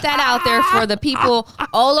 Let's put that out there for the people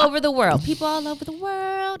all over the world. People all over the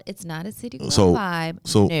world. It's not a city girl vibe.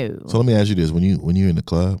 So no. let me ask you this: when you're in the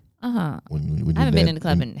club, when I haven't been in the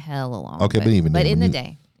club in hella long. Okay, but even then, in when the you-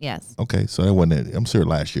 day, yes, okay, so that wasn't it. I'm sure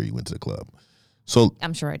last year you went to the club. So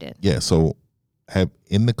I'm sure I did. yeah, so have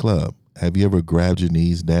you ever grabbed your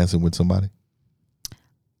knees dancing with somebody?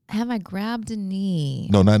 Have I grabbed a knee?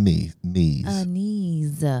 No, not knees. Knees.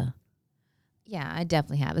 Knees. Yeah, I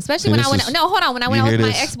definitely have. Especially See, when this I went. is- No, hold on. When I you went out hear with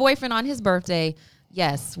my this? ex-boyfriend on his birthday,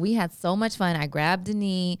 yes, we had so much fun. I grabbed a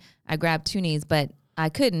knee. I grabbed two knees, but I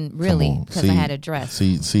couldn't really on. because I See- had a dress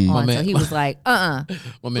See, on. man- So he was like, My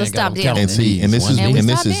man Let's got stop him dancing. counting and see, knees. and this is One And we and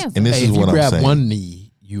this stopped is dancing. and this Hey, is if what you I'm grab saying. one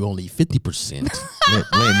knee, you only 50%.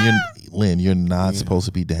 Lynn, you're not supposed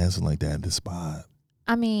to be dancing like that in this spot.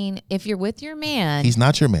 I mean, if you're with your man, He's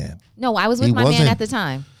not your man. no, I was with he my man wasn't. at the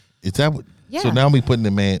time. Is that what? Yeah. So now we putting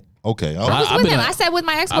the man. Okay. I was I've with been him. a- I said with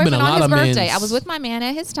my I've been ex-boyfriend a on lot his of birthday. men's- I was with my man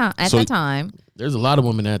at his time. At So- the time. There's a lot of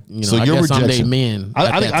women that So I your guess some rejection, men.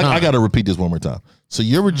 I got to repeat this one more time. So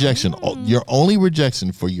your rejection, your only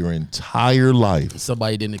rejection for your entire life.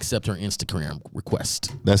 Somebody didn't accept her Instagram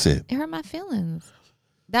request. That's it. It hurt my feelings.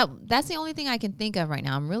 That's the only thing I can think of right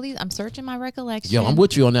now. I'm searching my recollection. Yo, I'm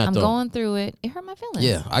with you on that. I'm though. going through it. It hurt my feelings.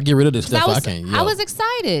 Yeah, I get rid of this stuff. I can't. I was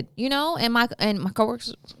excited, and my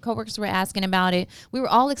coworkers were asking about it. We were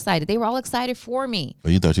all excited. They were all excited for me.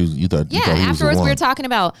 But you thought he was Yeah. the Afterwards, we one. were talking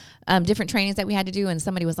about different trainings that we had to do, and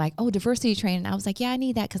somebody was like, "Oh, diversity training." I was like, "Yeah, I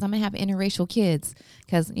need that because I'm gonna have interracial kids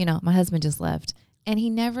because my husband just left, and he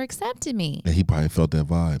never accepted me." And he probably felt that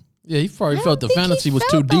vibe. Yeah, he probably I felt the don't think fantasy he was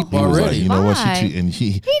felt too deep the He was like, already. you know what? Why? And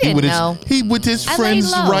he didn't with know. He with his I laid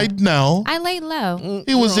friends low. right now. I laid low.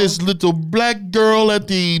 He was this little black girl at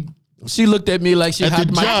the. She looked at me like she At had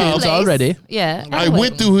the my job. kids already. Yeah. I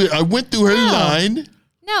went through her No. line,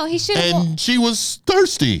 No, he should have. and she was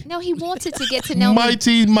thirsty. No, he wanted to get to know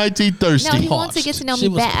me. Mighty thirsty. No, he wanted to get to know She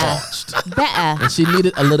me was better. parched. Better. And she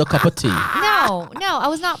needed a little cup of tea. No, I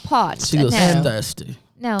was not parched. She was no. thirsty.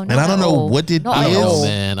 No, And I don't know what it Not I don't at is. know, all.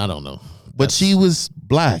 man. I don't know. But she was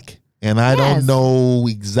black, and I don't Yes. know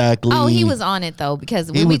exactly. Oh, he was on it though because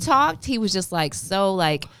He when we was- talked, he was just like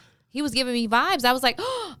he was giving me vibes. I was like,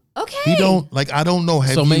 oh, okay. He don't like. I don't know.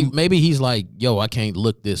 Have So you? maybe he's like, yo, I can't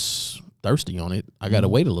look this thirsty on it. I gotta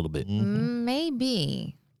wait a little bit.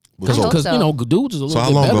 Maybe. Because I hope so. dudes is a little So how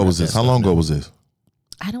bit long better ago at was that this? How stuff long now. ago was this?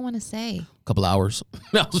 I don't want to say. Couple hours.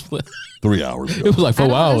 That was what- 3 hours it ago. was like I 4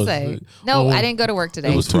 don't wanna hours. say. No, Oh, I didn't go to work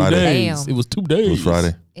today. It was 2 Friday. days. Damn. It was 2 days. It was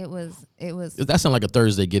Friday. It was That sounded like a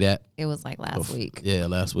Thursday get at. it was like last week. Yeah,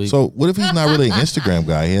 last week. So what if he's not really an Instagram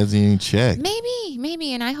guy? He hasn't even checked.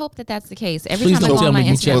 Maybe, and I hope that that's the case. Every Please time I don't go tell on my me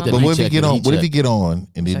you Instagram, checked I'm it. But like, what if he check get it, on? he What if he checked. get on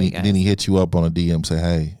and Show then you he, guys. then he hit you up on a DM? Say,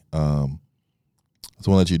 hey, I just want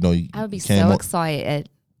to let you know you I would be came so on, excited.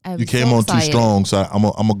 I would you be came so on too excited. strong. So I'm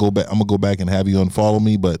gonna go back. I'm gonna go back and have you unfollow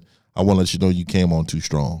me. But I want to let you know you came on too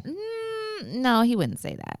strong. No, he wouldn't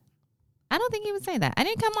say that. I don't think he would say that. I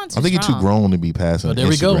didn't come on too I think you're too strong. grown to be passing. But there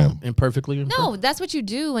we go. Instagram. Imperfectly. No, that's what you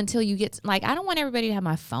do until you get like. I don't want everybody to have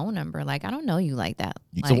my phone number. Like I don't know you like that.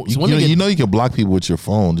 You, Like, you, women know, get- you know you can block people with your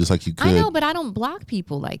phone just like you could. I know, but I don't block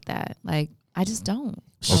people like that. Like I just don't.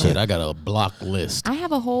 Shit, I got a block list. I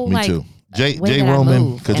have a whole Me like. too. Jay way that I Roman,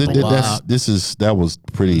 move because and that was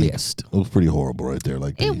pretty. List. It was pretty horrible right there.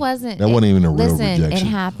 Like It wasn't. That wasn't even a real listen, rejection. it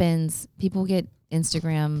happens. People get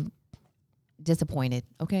Instagram disappointed.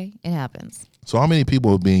 Okay, it happens. So how many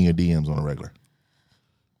people would be in your DMs on a regular?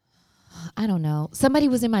 I don't know. Somebody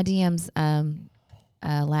was in my DMs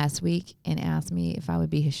last week and asked me if I would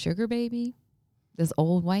be his sugar baby, this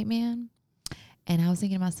old white man. And I was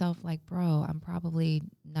thinking to myself, like, bro, I'm probably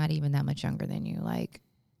not even that much younger than you. Like,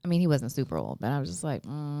 I mean, he wasn't super old, but I was just like,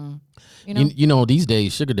 you know. You know, these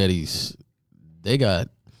days, sugar daddies, they got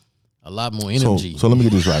a lot more energy So let me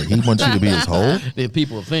get this right. He wants you to be his hoe. than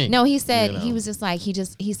people think. No, he said You know. he was just like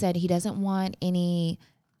he said he doesn't want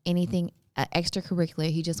anything extracurricular.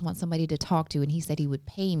 He just wants somebody to talk to, and he said he would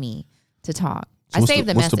pay me to talk. So I what's saved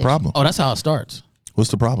the what's message. the problem? Oh, that's how it starts. What's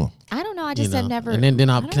the problem? I don't know. I You just know. said never. And then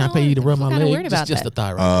I can don't I pay know. you to rub I'm my kinda leg? weird about Just the that.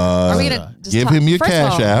 thyroid. Are we gonna just Give talk? him your First of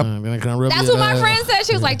cash all, app. Can I rub That's your, what my friend said.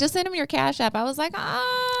 She was like, "Just send him your cash app." I was like,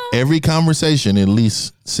 Every conversation at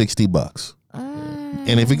least $60.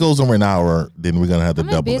 And if it goes over an hour, then we're gonna have to I'm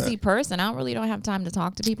a double busy that. person. I don't have time to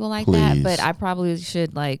talk to people like that. Please. But I probably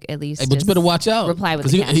should like at least. Hey, but you just better watch out. Reply with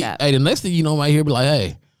 'Cause the cash app. Hey, the next thing you know, might hear be like,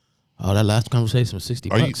 hey, oh, that last conversation was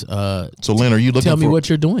 $60. So Lynn, are you looking Tell me for what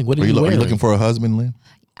you're doing. What are are you you wearing? looking for a husband, Lynn?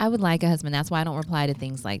 I would like a husband. That's why I don't reply to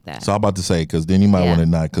things like that. So I'm about to say, because then you might Yeah. want to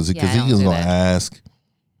not, because Yeah, I he don't was do gonna that. ask.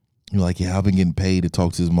 You're like, yeah, I've been getting paid to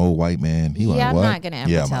talk to this old white man. He like, Yeah, I'm what? not gonna ever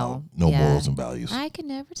yeah, I'm tell. out. No Yeah. morals and values. I can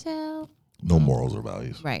never tell. No morals or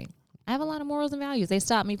values. Right. I have a lot of morals and values. They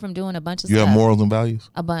stopped me from doing a bunch of You stuff. have morals and values?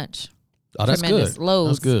 A bunch. Oh, that's Tremendous. good. Loads.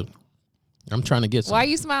 That's good. I'm trying to get some. Why are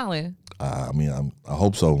you smiling? I mean, I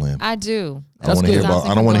hope so, Lynn. I do. I don't want to good. hear about.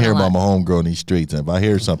 I don't want to hear Doing a about my lot. homegirl in these streets. And if I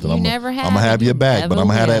hear something, You I'm never have gonna have and your you back. But never I'm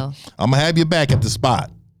gonna have will. that. I'm gonna have your back at the spot.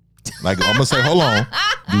 Like I'm gonna say, hold on,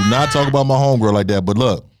 do not talk about my homegirl like that. But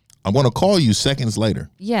look, I'm gonna call you seconds later.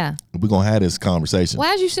 Yeah. We're gonna have this conversation.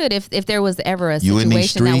 Well, as you should, if there was ever a You in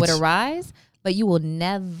these situation that would streets? arise, but you will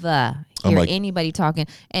never I'm hear like- anybody talking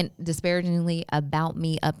and disparagingly about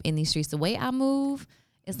me up in these streets. The way I move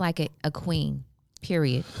is like a queen.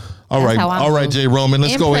 Period. All right, That's how I all right, move. Jay Roman.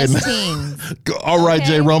 Let's go ahead. Impress And, teens. all right,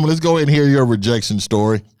 Jay Okay. Roman. Let's go ahead and hear your rejection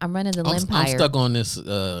story. I'm running the I'm empire. stuck on this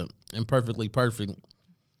imperfectly perfect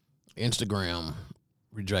Instagram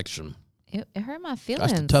rejection. It hurt my That's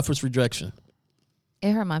feelings. the toughest rejection.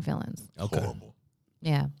 It hurt my feelings. Okay. Horrible.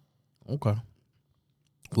 Yeah. Okay.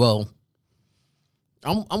 Well,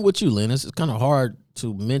 I'm with you, Lynn. It's kind of hard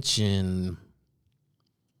to mention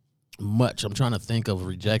much. I'm trying to think of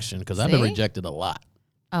rejection because I've been See? rejected a lot.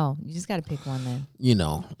 Oh, you just got to pick one then. You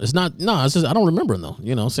know, it's not. No, it's just I don't remember them though.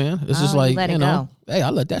 You know what I'm saying? It's just Oh, you like let it you know, hey, I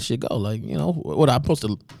let that shit go. Like you know, what I'm supposed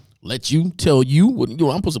to let you tell you what you know,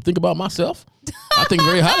 I'm supposed to think about myself. I think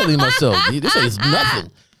very highly of myself. This is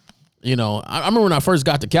nothing. You know, I remember when I first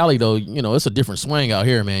got to Cali though. You know, it's a different swing out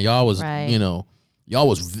here, man. Y'all was Right. you know,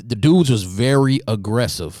 the dudes was very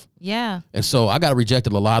aggressive. Yeah. And so I got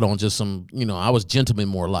rejected a lot on just some, you know, I was gentleman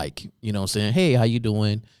more like, you know, saying, hey, how you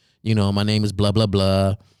doing? You know, my name is blah, blah,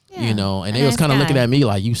 blah. Yeah, You know, and a they was nice kind of looking guy. at me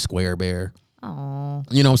like, you square bear. Oh.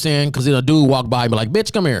 You know what I'm saying? Because then a dude walk by and be like,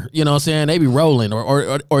 bitch, come here. You know what I'm saying? They be rolling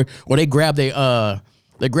or they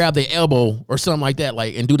grab their elbow or something like that,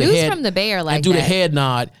 like and do the Dudes head from the Bay are like and do the that. head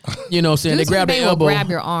nod. You know what I'm saying? Dudes They grab from the their Bay will elbow, grab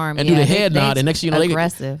your arm, and do yeah, the they- head they nod. And next thing you know,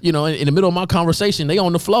 aggressive. you know, in the middle of my conversation, they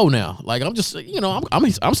on the flow now. Like I'm just, you know,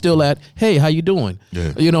 I'm still at, hey, how you doing?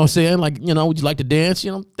 Yeah. You know what I'm saying? Like, you know, would you like to dance?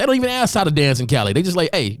 You know, they don't even ask how to dance in Cali. They just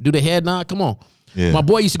like, hey, do the head nod. Come on. Yeah. My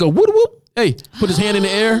boy used to go whoop whoop. Hey, put his hand in the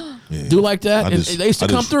air, Yeah. do like that, and they used to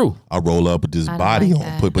come through. I roll up with this I don't body like on.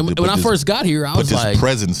 that. Put And when I this- first got here, I put was this like,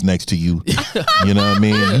 presence next to you. You know what I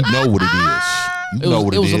mean? You know what it is. You know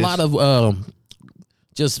what it was is. a lot of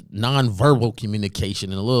just nonverbal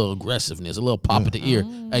communication and a little aggressiveness, a little pop at the ear.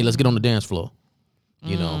 Hey, let's get on the dance floor.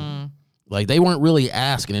 You know, like they weren't really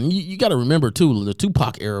asking. And you got to remember too, the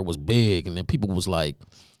Tupac era was big, and then people was like,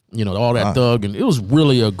 you know, all that thug, and it was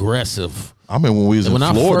really aggressive. I remember when we was in When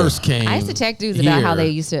I Florida. first came, I used to check dudes about how here, they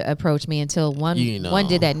used to approach me until one You know. one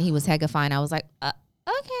did that and he was hecka fine. I was like, okay.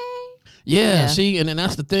 Yeah, Yeah. see, and then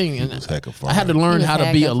that's the thing. And was hecka I had to fine. learn He was how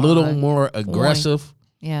to be hecka a little fine. more aggressive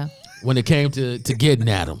Yeah. when it came to getting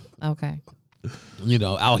at them. Okay. You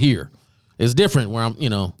know, out here. It's different where I'm, you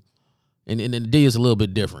know, and the D is a little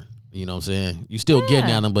bit different. You know what I'm saying? You still getting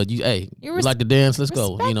Yeah. at them, but you, hey, You're you like to dance? Let's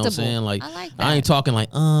go. You know what I'm respectable. saying? Like, I like I ain't that. talking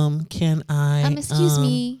like, can I? Excuse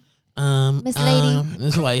me. Miss Lady.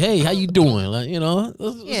 It's like, hey, how you doing? Like, you know,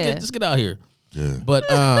 Yeah. let's get out here. Yeah. But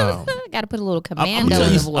Got to put a little I'm commando gonna in tell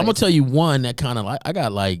the you, voice. I'm gonna tell you one that kind of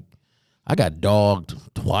like I got dogged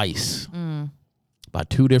twice by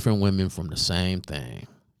two different women from the same thing.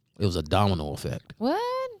 It was a domino effect, What?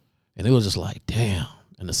 and it was just like, damn.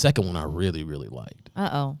 And the second one I really, really liked.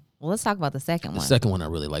 Uh-oh. Well, let's talk about the second The one. second one I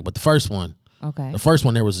really liked, but the first one, Okay.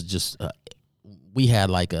 there was just we had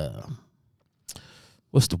like a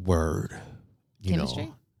what's the word? You Chemistry?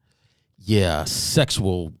 know, yeah,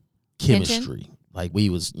 sexual Tension? chemistry. Like we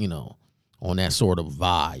was, you know, on that sort of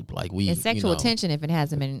vibe. Like we, It's sexual you know, tension if it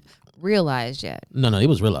hasn't been realized yet. No, it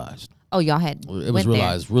was realized. Oh, y'all had It was went there.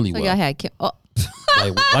 realized really so well. y'all had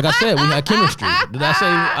Like I said, we had chemistry. Did I say?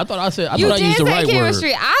 I thought I you thought I did used the say right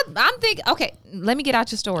chemistry. word. I'm thinking. Okay, let me get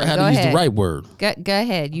out your story. I had Go to use ahead. the right word. Go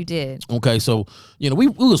ahead. You did. Okay, so you know we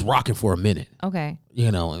was rocking for a minute. Okay.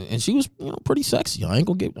 You know, and she was pretty sexy. I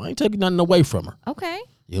ain't taking nothing away from her. Okay.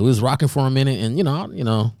 Yeah, we was rocking for a minute, and I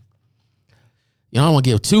don't want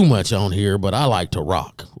to give too much on here, but I like to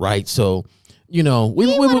rock, right? So, we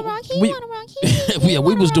wanna rock, he wanna rock, he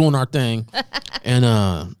we was doing our thing,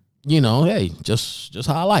 and hey, just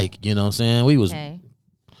how I like, you know what I'm saying? We was, Okay.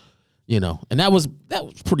 and that was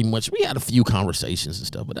pretty much. We had a few conversations and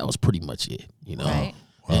stuff, but that was pretty much it, Right.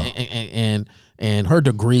 And her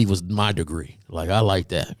degree was my degree. Like I like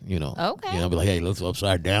that, Okay. Be like, hey, let's go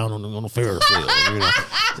upside down on the Ferris wheel.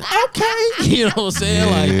 Okay. You know what I'm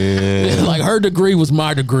saying? Yeah. Like her degree was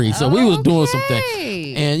my degree. So we was doing some things.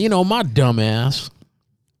 Okay. And my dumb ass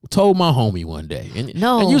told my homie one day. And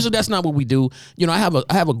usually that's not what we do. I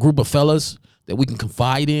have a group of fellas that we can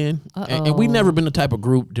confide in. And we never been the type of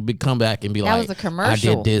group to come back and be That like, was a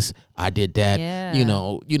commercial. I did this, I did that.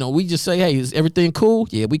 Yeah. We just say, hey, is everything cool?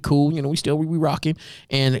 Yeah, we cool. We rocking.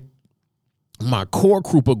 And my core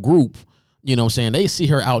group, you know what I'm saying, they see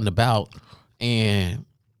her out and about and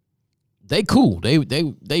they cool.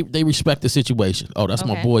 They respect the situation. Oh, that's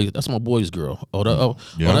my Okay. boy. That's my boy's girl. Oh,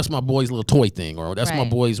 Yeah. that's my boy's little toy thing. Or that's my Right.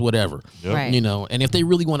 boy's whatever. Yep. Right. And if they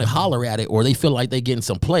really want to holler at it or they feel like they getting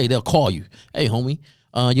some play, they'll call you. Hey, homie,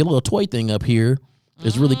 your little toy thing up here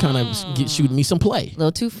is really kind of shooting me some play. A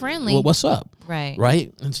little too friendly. Well, what's up? Right.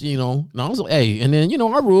 Right. And so, and I was like, hey, and then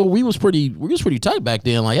our rule, we was pretty tight back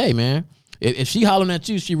then. Like, hey, man, if she hollering at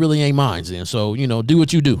you, she really ain't mine. Then, so do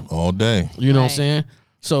what you do. All day. You know what I'm Right. saying?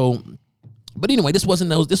 So, but anyway, this wasn't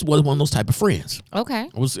one of those type of friends. Okay.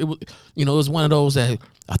 It was one of those that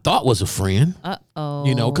I thought was a friend. Uh-oh.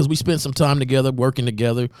 Because we spent some time together, working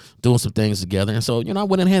together, doing some things together, and so I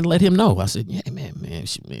went ahead and let him know. I said, yeah, man,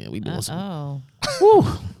 we doing some. Oh. Whew.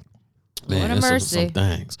 Man, What a some mercy.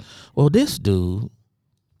 things. Well, this dude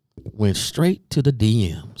went straight to the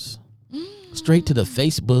DMs, straight to the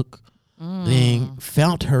Facebook thing,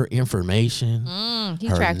 found her information, He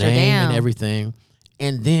her tracked name her down. and everything,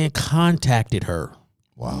 and then contacted her.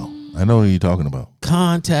 Wow. I know who you're talking about.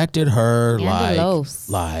 Contacted her Scandalous.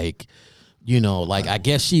 like I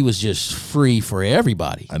guess she was just free for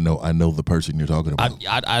everybody. I know the person you're talking about.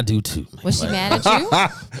 I do too. Was she mad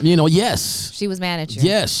at you? Yes. She was mad at you.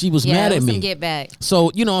 Yes, she was mad it at was me. some get back.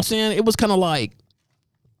 So, you know what I'm saying? It was kind of like,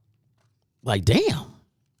 damn.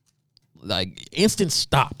 Like, instant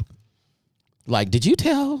stop. Like, did you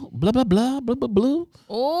tell blah, blah, blah, blah, blah, blah?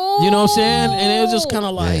 Oh. You know what I'm saying? And it was just kind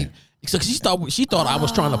of like, so she thought I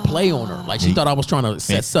was trying to play on her. Like, she thought I was trying to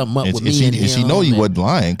set something up with me and him. she know you wasn't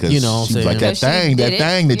lying because you know what I'm she was saying? like, that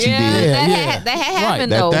thing that you did. That had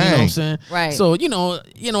happened, Right, though. You know what I'm thing. saying? Right. So,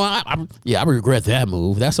 I regret that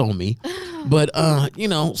move. That's on me. But,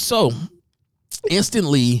 so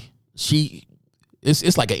instantly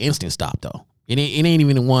it's like an instant stop though. It ain't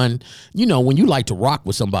even one, when you like to rock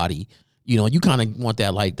with somebody, you kind of want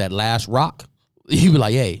that last rock. You be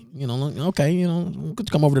like, hey, okay,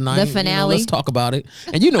 could come over tonight. The finale. Let's talk about it.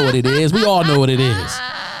 And you know what it is. We all know what it is.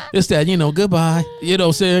 It's that, goodbye. You know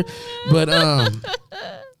what I'm saying? But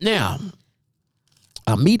now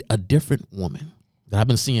I meet a different woman that I've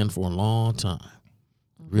been seeing for a long time.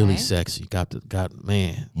 Really sexy. Got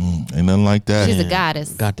man. Ain't nothing like that. She's a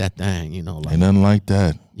goddess. Got that thing, Ain't nothing like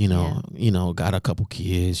that. Got a couple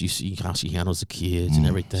kids. You see how she handles the kids and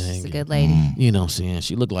everything. She's a good lady. You know what I'm saying?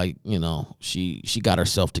 She looked like, she got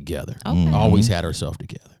herself together. Okay. Always had herself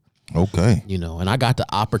together. Okay. And I got the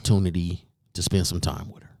opportunity to spend some time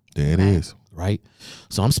with her. There it is. Right?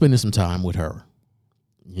 So I'm spending some time with her,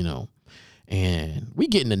 and we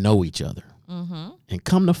getting to know each other. And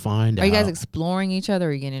come to find out. Are you guys exploring each other or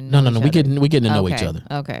are you getting to No, know no. each We other? getting to know each other.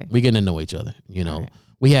 Okay. We getting to know each other.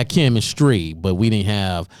 We had chemistry, but we didn't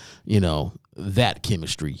have, that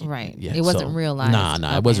chemistry. Right. Yet. It wasn't realized. Nah,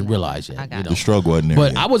 Okay, it wasn't no. realized yet. I got The stroke wasn't there.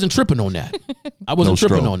 But yet. I wasn't tripping on that. I wasn't no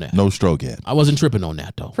tripping stroke. on that. No stroke yet. I wasn't tripping on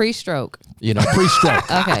that though. Pre-stroke.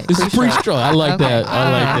 Pre-stroke. Okay. This is pre-stroke. I like that.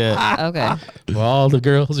 I like that. Okay. For all the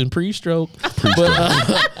girls in pre-stroke.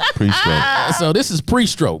 Pre-stroke. So this is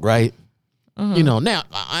pre-stroke, right? Now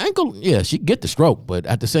I ain't gonna. She get the stroke, but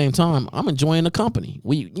at the same time, I'm enjoying the company.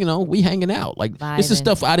 We hanging out. Like this is Vibing.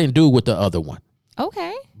 stuff I didn't do with the other one.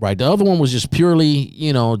 Okay. Right, the other one was just purely,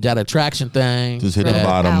 that attraction thing. Just hit the that,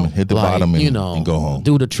 bottom, hit the like, bottom, and go home.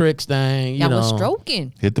 Do the tricks thing. Y'all was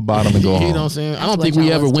stroking. Hit the bottom and go home. You know what I'm saying? I That's don't what think we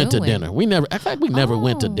y'all ever was went to doing. dinner. We never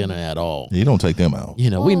went to dinner at all. You don't take them out.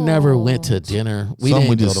 We never went to dinner. We Some didn't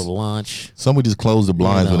we go just- to lunch. Some would just close the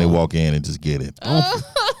blinds when they know. walk in and just get it.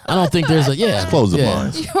 I don't think there's a Close the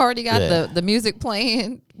blinds. You already got Yeah. the music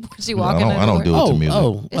playing. She I walking don't, I don't do it to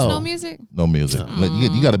music. It's no music. No music. Like,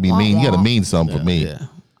 you got to be mean. You got to mean something for me. Yeah.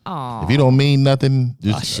 Oh. If you don't mean nothing,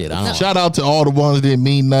 just Oh, shit, I don't- shout out to all the ones that didn't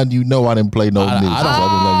mean nothing. I didn't play no music. I don't- So I just let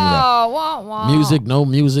you know. Oh, wah, wah. Music, no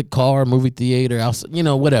music, car, movie theater, outside,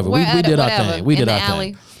 whatever. We did our Whatever. thing. We In did the our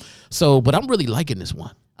alley. thing. So, but I'm really liking this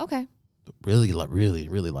one. Okay. Really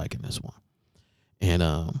liking this one.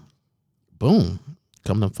 And boom,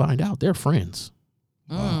 come to find out, they're friends.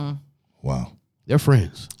 Wow. They're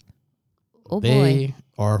friends. Oh boy. They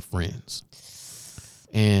are friends.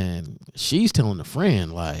 And she's telling the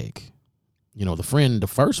friend, like, the friend, the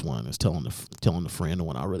first one is telling the friend, the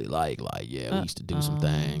one I really like, yeah, we used to do some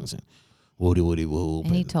things and woody woo.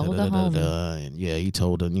 And he told the homie. And yeah, he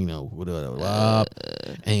told her, and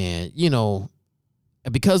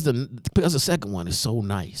and because the second one is so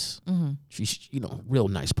nice, she's real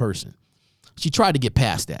nice person. She tried to get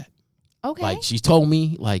past that. Okay. Like she told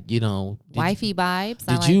me, like, Wifey vibes.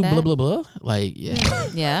 I did like you that. blah blah blah? Like, yeah.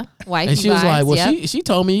 Yeah. Wifey And she was vibes. like, well, yep. she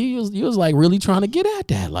told me you was like really trying to get at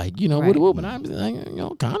that, like, Right. whoop, and I was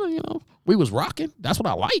like, kind of, we was rocking. That's what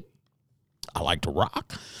I like. I like to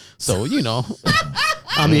rock. So,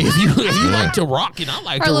 I mean, if you like to rock and I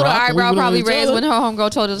like Her to little rock, and we eyebrow know probably each raised other, when her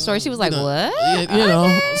homegirl told her the story. She was like, what?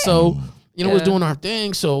 so, was Yeah. doing our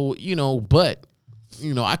thing. So, but,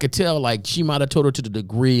 I could tell, like, she might have told her to the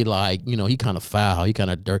degree, like, he kind of foul. He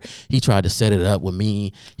kind of dirt. He tried to set it up with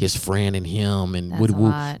me, his friend, and him, and That's a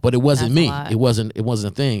lot. but it wasn't That's a me. lot. It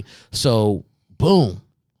wasn't a thing. So, boom,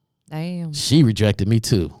 Damn. she rejected me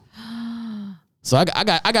too. So I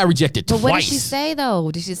got rejected But twice. what did she say though?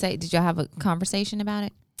 Did y'all have a conversation about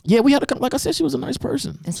it? Yeah, we had like I said, she was a nice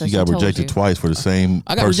person. And so She got told rejected you. twice for the same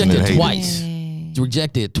I got person that rejected hated. twice. Dang.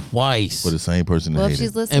 Rejected twice. For the same person that Well, if hated.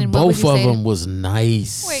 she's listening, And what would both you of say to- them was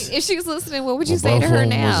nice. Wait, if she's listening, what would you Well, say to both her of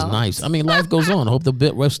them now? was nice. I mean, life goes on. I hope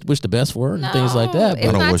wish the best for her and things like that. It's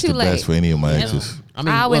I don't not wish too the late. best for any of my exes. I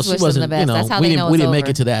mean, I always she wish them wasn't, the best. you know, That's how we they didn't, know we it's didn't make over.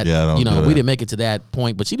 it to that. Yeah, don't you know, do we that. didn't make it to that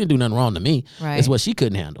point, but she didn't do nothing wrong to me. Right. It's what she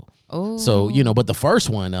couldn't handle. Oh. So, you know, but the first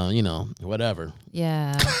one, you know, whatever.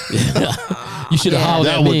 Yeah. You should have Yeah. hollered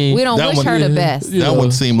That at one- me. We don't That wish one- her the best. You That know.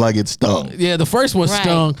 one seemed like it stung. Yeah, the first one Right,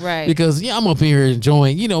 stung right. because I'm up here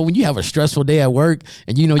enjoying. You know, when you have a stressful day at work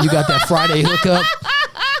and you know you got that Friday hookup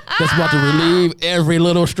that's about to relieve every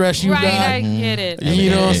little stress you Right, got. I get it.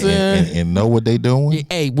 You know what I'm saying? And know what they doing?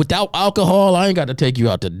 Hey, without alcohol, I ain't got to take you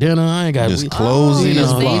out to dinner. I ain't got Just close you these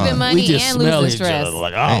know, blinds. saving money we just and smell losing each stress. other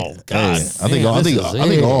like, oh god. I think damn, I think this is I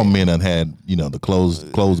think it. all men have had, you know, the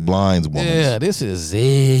closed blinds woman. Yeah, this is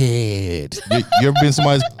it. You ever been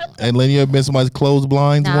somebody's, and Lenny, you ever been somebody's closed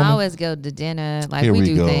blinds Nah, I woman? always go to dinner. Like Here we we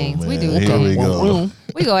do go, things. We man. do Here things. we go.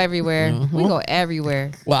 We go everywhere. We go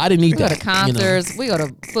everywhere. Well, I didn't eat We go that. to concerts. We go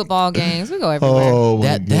to football games. We go everywhere. Oh my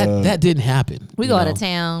That God. that didn't happen. We you go out know? of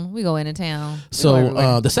town. We go into town. We go So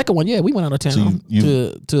everywhere. the second one, yeah, we went out of town So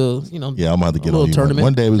you- to you know. Yeah, I'm gonna have to a get little on you. tournament.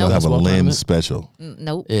 One day we're gonna have a Basketball Lynn tournament. special.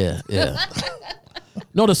 Nope. Yeah, yeah.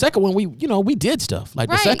 No, the second one we did stuff. Like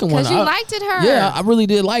Right, the second one, 'cause you I- liked it her. Yeah, I really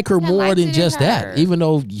did like her more liked than it in just her. that. Even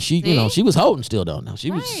though she See? was holding still though. Now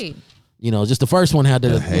she was, Right. just the first one had to,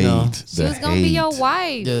 The hate. you know, She was gonna be your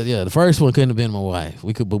wife. yeah, the first one couldn't have been my wife.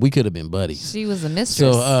 We could have been buddies. She was a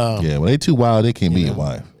mistress. So Yeah, when they too wild, they can't be your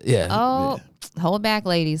wife. yeah. oh, hold back,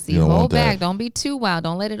 ladies. See, You don't hold want that. back. Don't be too wild.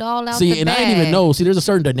 Don't let it all out. See, the and bag. I didn't even know. See, there's a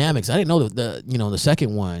certain dynamics. I didn't know the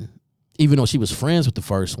second one, even though she was friends with the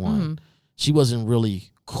first one, she wasn't really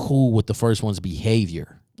cool with the first one's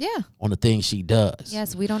behavior Yeah. on the things she does.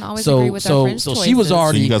 Yes, we don't always agree with our friends' so choices. she was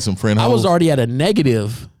already. So you got some friend I was hoes? already at a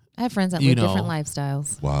negative. I have friends that you live know. different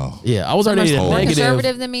lifestyles. Wow. Yeah, I was Some are already at a more negative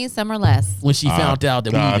conservative than me. Some are less. when she found out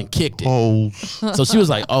that we even kicked it. Oh, So she was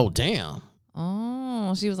like, "Oh damn,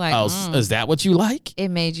 Oh, she was like, oh, is that what you like?" it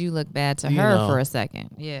made you look bad to You her know. for a second.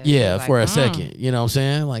 Yeah. she Yeah, was for like, a second. You know what I'm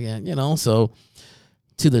saying? Like, so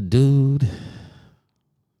to the dude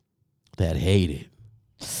that hated,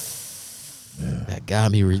 that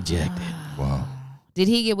got me rejected. wow. Did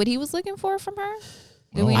he get what he was looking for from her?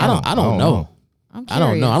 Do we I know? don't know. I'm I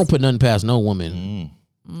don't know. I don't curious. put nothing past no woman.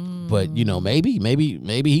 But maybe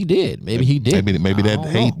he did. Maybe he did. Maybe I that don't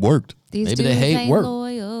hate know. worked. These maybe the dudes hate ain't worked.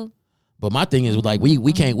 loyal. But my thing is like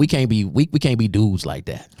we can't be dudes like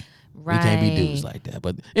that. Right. We can't be dudes like that.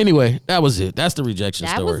 But anyway, that was it. That's the rejection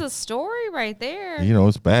That story. was a story right there. You know,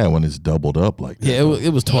 it's bad when it's doubled up like that. Yeah, it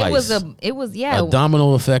was twice. It was yeah. a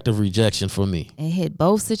domino effect of rejection for me. It hit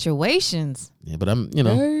both situations. Yeah, but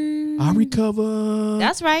I recover.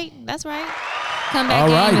 That's right. That's right. Come back All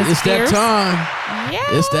in right, as it's that fierce. time. Yeah.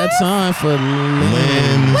 It's that time for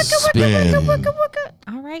Lynn Spin.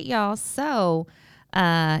 All right, y'all. So,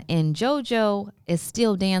 in JoJo is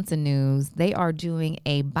Still Dancing news, they are doing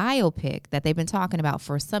a biopic that they've been talking about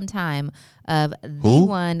for some time of the Who?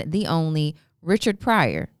 one, the only Richard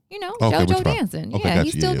Pryor. You know, Okay, JoJo Richard Pryor. dancing. Okay, Yeah, got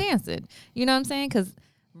he's you, still yeah. dancing. You know what I'm saying? Because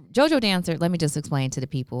JoJo Dancer, let me just explain to the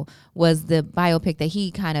people, was the biopic that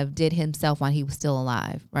he kind of did himself while he was still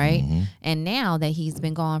alive, right? Mm-hmm. And now that he's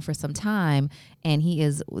been gone for some time and he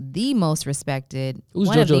is the most respected. Who's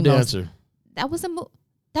one of JoJo the most- Dancer?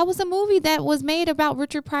 that was a movie that was made about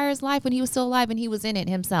Richard Pryor's life when he was still alive and he was in it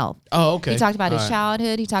himself. Oh, okay. He talked about his All right.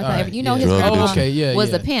 childhood. He talked All about right, everything. You know, yeah. his Drug grandma addiction. Okay, yeah, was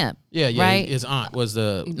yeah. a pimp. Yeah, yeah. Right? His aunt was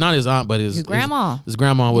not his aunt, but his grandma. His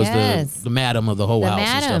grandma was Yes. the madam of the whole The house and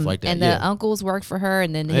stuff madam like that. and yeah. the uncles worked for her,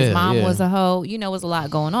 and then his Yeah, mom yeah. was a hoe. You know, it was a lot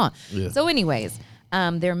going on. Yeah. So, anyways,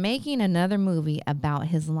 they're making another movie about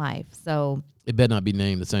his life. So, It better not be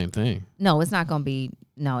named the same thing. no, it's not going to be.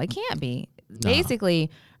 No, it can't be. Basically,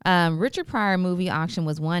 Richard Pryor movie auction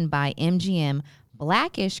was won by MGM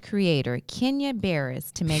Blackish creator Kenya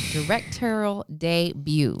Barris to make directorial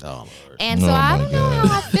debut. Oh, And so Oh, I my don't know God.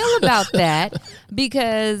 how I feel about that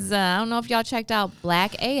because I don't know if y'all checked out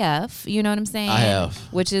Black AF. You know what I'm saying? I have.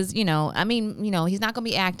 Which is, he's not going to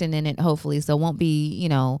be acting in it, hopefully, so it won't be,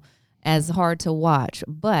 as hard to watch.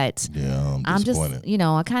 But Yeah, I'm just, disappointed.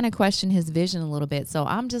 I kind of question his vision a little bit. So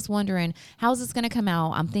I'm just wondering, how's this going to come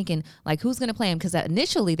out? I'm thinking, like, who's going to play him? Because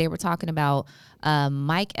initially they were talking about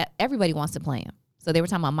Mike. Everybody wants to play him. So they were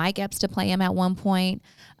talking about Mike Epps to play him at one point.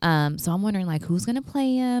 So I'm wondering, like, who's going to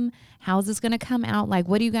play him? How's this going to come out? Like,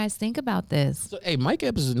 what do you guys think about this? So, hey, Mike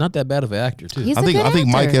Epps is not that bad of an actor, too. He's I a think good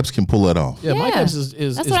Mike actor. Epps can pull that off. yeah, Mike Yeah. Epps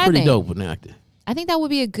is That's what I pretty think. dope with an actor. I think that would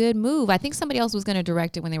be a good move. I think somebody else was going to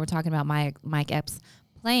direct it when they were talking about Mike Epps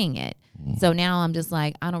playing it. So now I'm just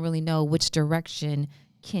like, I don't really know which direction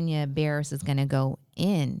Kenya Barris is going to go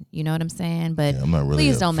in. You know what I'm saying? But Yeah, I'm not really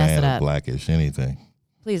please a don't fan mess it of up. Blackish anything.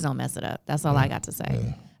 Please don't mess it up. That's all I got to say.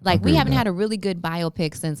 Yeah. Like, agree we with haven't that. had a really good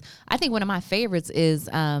biopic since, I think one of my favorites is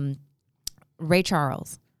Ray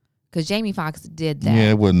Charles. because Jamie Foxx did that.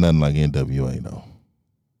 Yeah, it wasn't nothing like NWA though.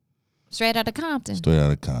 Straight out of Compton. Straight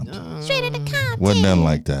out of Compton. Straight out of Compton. Wasn't nothing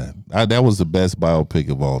like that. That was the best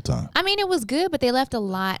biopic of all time. I mean, it was good, but they left a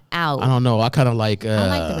lot out. I don't know. I kind of like. I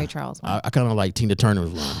like the Ray Charles one. I kind of like Tina Turner's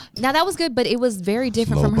one. Now that was good, but it was very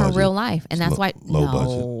different Low from her budget. real life, and that's why. Low no,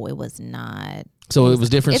 budget. it was not. So it was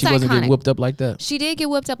different. It's She wasn't iconic. getting whooped up like that. She did get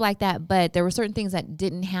whooped up like that, but there were certain things that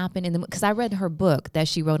didn't happen in the because I read her book that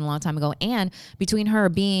she wrote a long time ago, and between her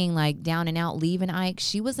being like down and out, leaving Ike,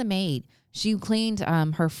 she was a maid. She cleaned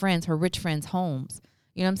her rich friends' homes.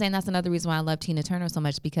 You know what I'm saying? That's another reason why I love Tina Turner so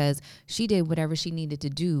much because she did whatever she needed to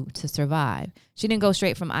do to survive. She didn't go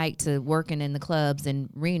straight from Ike to working in the clubs in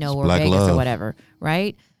Reno or Black Vegas love. or whatever,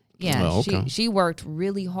 right? Yeah, Oh, okay. she worked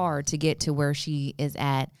really hard to get to where she is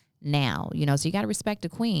at now. You know, so you got to respect the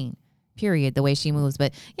queen. Period. The way she moves,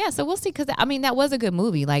 but yeah. So we'll see. Because I mean, that was a good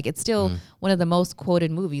movie. Like it's still one of the most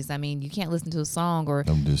quoted movies. I mean, you can't listen to a song or.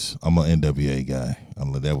 I'm an NWA guy.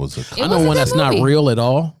 That was a. It I was know a one good that's movie. not real at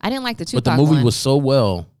all. I didn't like the Tupac But the movie one. was so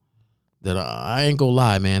well that I ain't gonna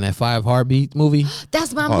lie, man. That 5 Heartbeat movie.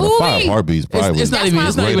 That's my Oh, movie. the 5 Heartbeats probably It's was not even.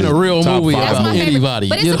 It's not rated even a real top movie 5 That's my about favorite. anybody.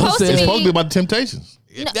 But it's You know what I'm supposed to saying? It's be- supposed to be about the Temptations.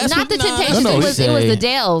 No, That's not what- the nah, Temptations. no, it he was the said-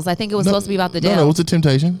 Dells. I think it was supposed to be about the Dells. No, it was the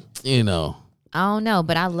Temptations. You know. I don't know,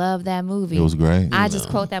 but I love that movie. It was great. I just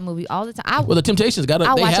quote that movie all the time. Well, the Temptations got.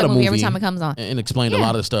 I They watch had that a movie movie every time it comes on. and explained a Yeah.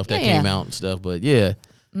 lot of the stuff that Yeah, came yeah. out and stuff. But yeah,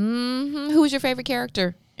 Who was your favorite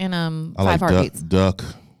character in I 5 like Heartbeats? Duck.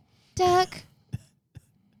 Duck.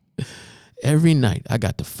 every night I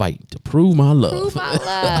got to fight to prove my love. Prove my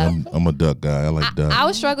love. I'm a Duck guy. I like Duck. I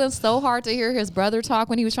was struggling so hard to hear his brother talk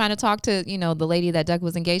when he was trying to talk to, the lady that Duck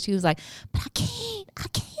was engaged to. He was like, but I can't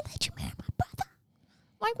let you marry my brother.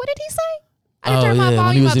 I'm like, what did he say? I had to turn my when he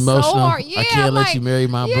volume was up emotional. so hard. Yeah, I can't I'm let like, you marry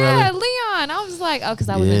my yeah, brother. Leon. I was like, because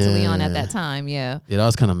I was into Leon at Yeah. that time. Yeah. Yeah, that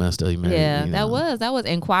was kind of messed up. He married, Yeah, you that know. was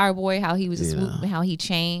and Choir Boy, how he was a Yeah. swoop, how he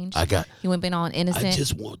changed. I got. He went been on innocent. I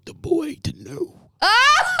just want the boy to know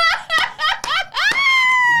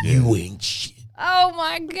you ain't shit. Oh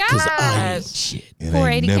my 'Cause I ain't gosh. shit. It Poor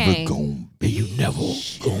ain't Eddie never Kane. gonna And you never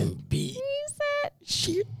gonna be He said,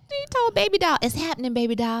 shit. he told Baby Doll, it's happening,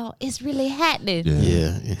 Baby Doll. It's really happening.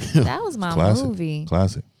 Yeah. Yeah. That was my Classic. movie.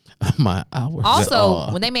 Classic. My hours.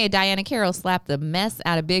 Also, when they made Diana Carroll slap the mess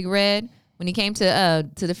out of Big Red when he came to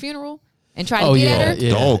the funeral and tried to get at her.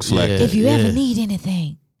 Dog slapped it. If you yeah. ever need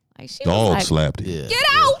anything. Like she was Dog like, slapped it. Yeah. get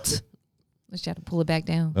out. Let's try to pull it back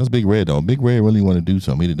down. That's Big Red though. Big Red really wanted to do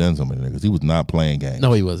something. He'd have done something because he was not playing games.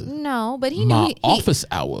 No, he wasn't. No, but he My knew office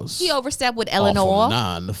hours. he overstepped with off Eleanor. from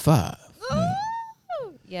 9 to 5.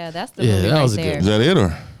 Yeah, that's the Yeah, movie that right was a good there. Is that it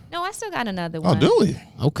or? No, I still got another Oh, one. do we?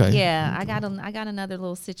 Okay. Yeah, I got another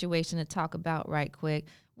little situation to talk about right quick.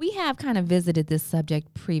 We have kind of visited this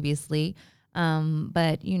subject previously,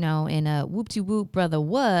 but in a whoop de whoop brother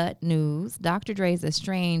what news, Dr. Dre's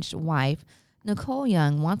estranged wife Nicole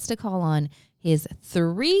Young wants to call on his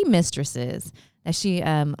 3 mistresses that she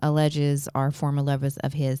alleges are former lovers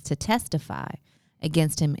of his to testify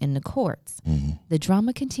against him in the courts. The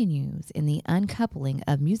drama continues in the uncoupling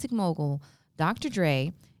of music mogul Dr.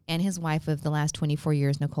 Dre and his wife of the last 24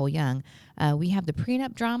 years, Nicole Young. We have the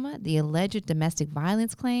prenup drama, the alleged domestic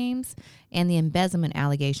violence claims, and the embezzlement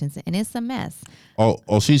allegations, and it's a mess.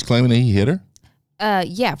 Oh, she's claiming that he hit her?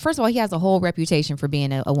 Yeah, first of all, he has a whole reputation for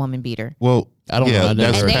being a woman beater. Well, I don't know. I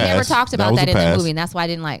never that's And they past. never talked about was that a in the past. movie, and that's why I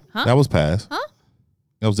didn't like, huh? That was past. Huh?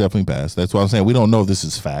 That was definitely past. That's why I'm saying we don't know if this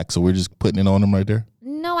is fact, so we're just putting it on him right there.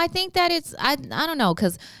 No, I think that it's, I don't know,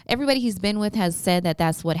 because everybody he's been with has said that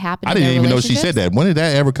that's what happened. I in their didn't even know she relationships. said that. When did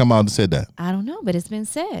that ever come out and said that? I don't know, but it's been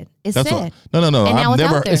said. It's That's said. what, no. And now I've it's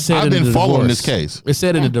out never. there. It's said I've in been the following divorce. this case. It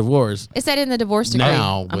said in the divorce. It's said in the divorce decree.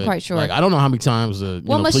 Now, I'm but, quite sure. Like, I don't know how many times police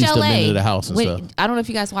Michelle have been A. into the house and when- stuff. I don't know if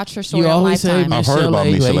you guys watched her story You on always say Lifetime. I've heard Michelle about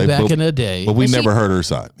A. Michelle way A, back but- in the day. But we And she- never heard her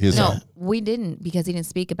side. His No, side. we didn't because he didn't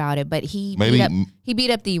speak about it. But he Maybe-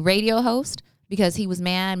 beat up the radio host because he was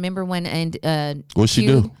mad. Remember when What'd she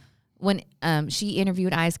Cube- do? When she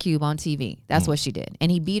interviewed Ice Cube on TV. That's what she did, and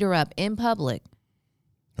he beat her up in publicly.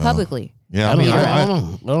 Yeah, I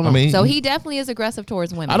don't know. I mean, So he definitely is aggressive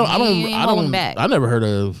towards women. I He ain't holding back. I never heard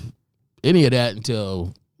of any of that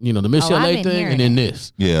until the Michelle I've A. been thing hearing and then it.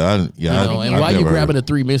 this. yeah, And why you grabbing the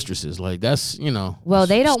 3 mistresses? Like that's Well,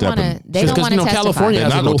 they don't want to. Stepping. They Just don't 'cause, want to testify. California They're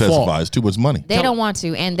has not a gonna no fault. testify. It's too much money, They don't want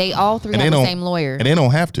to, and they all 3 And they have the don't- same lawyer. and they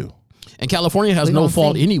don't have to. And California has We no gonna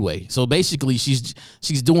fault see. anyway. So basically, she's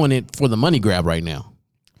doing it for the money grab right now.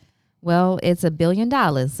 Well, it's $1 billion,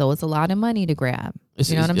 so it's a lot of money to grab. It's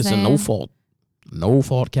you know what I'm it's saying? a no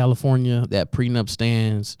fault California. That prenup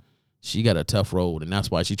stands. she got a tough road, and that's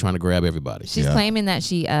why she's trying to grab everybody. She's claiming that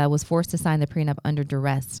she was forced to sign the prenup under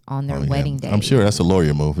duress on their wedding day. I'm sure that's a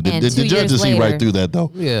lawyer move. The judges see right through that,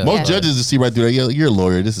 though. Yeah. Most judges just see right through that. You're a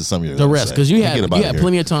lawyer. This is something you're duress, because you had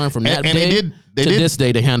plenty of time from that day to this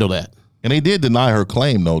day to handle that. And they did deny her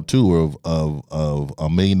claim though too of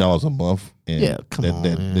 $1 million a month. And come on,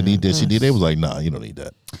 that she did. They was like, nah, you don't need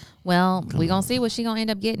that. Well, we're going to see what she's going to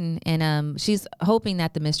end up getting. And she's hoping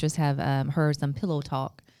that the mistress have heard some pillow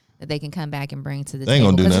talk that they can come back and bring to the they ain't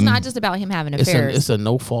table. Gonna do Because it's nothing. not just about him having affairs. It's a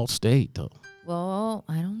no-fault state, though. Well,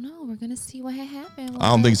 I don't know. We're going to see what happened. I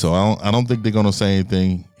don't think so. I don't think they're going to say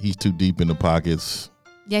anything. He's too deep in the pockets.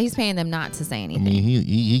 Yeah, he's paying them not to say anything. I mean,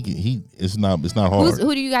 he it's not hard.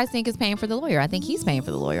 Who do you guys think is paying for the lawyer? I think he's paying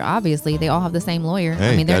for the lawyer. Obviously, they all have the same lawyer.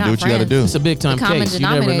 Hey, I mean, they're gotta not do what you gotta friends. do. It's a big-time The common case. You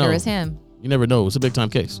never denominator know. is him. You never know. It's a big-time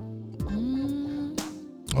case.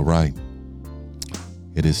 All right.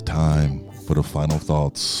 It is time for the final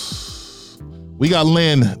thoughts. We got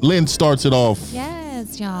Lynn. Lynn starts it off.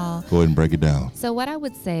 Yes, y'all. Go ahead and break it down. So what I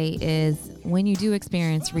would say is when you do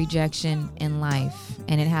experience rejection in life,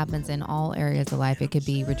 and it happens in all areas of life, it could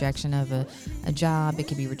be rejection of a job, it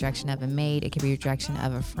could be rejection of a mate, it could be rejection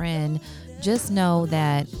of a friend. Just know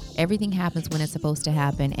that everything happens when it's supposed to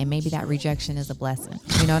happen, and maybe that rejection is a blessing.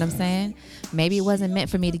 You know what I'm saying? Maybe it wasn't meant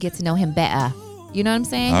for me to get to know him better. You know what I'm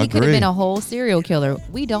saying? I He could have agree. been a whole serial killer.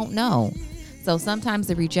 We don't know. So sometimes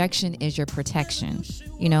the rejection is your protection.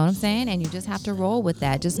 You know what I'm saying? And you just have to roll with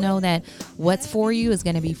that. Just know that what's for you is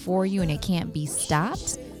going to be for you, and it can't be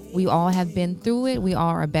stopped. We all have been through it. We all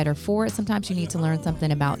are better for it. Sometimes you need to learn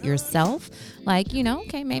something about yourself. Like,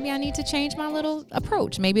 okay, maybe I need to change my little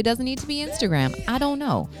approach. Maybe it doesn't need to be Instagram. I don't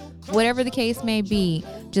know. Whatever the case may be,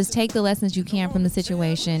 just take the lessons you can from the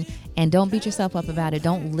situation and don't beat yourself up about it.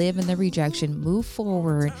 Don't live in the rejection. Move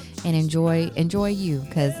forward and enjoy you,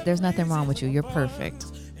 because there's nothing wrong with you. You're perfect.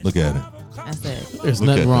 Look at it. That's it. There's Look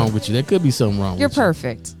nothing at wrong that. with you. There could be something wrong You're with you.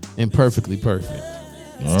 perfect. And perfectly perfect.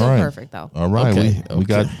 All Still right. perfect, though. All right. Okay, We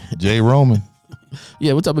got Jay Roman.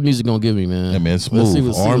 Yeah, what type of music gonna give me, man? Hey man, Let's see smooth.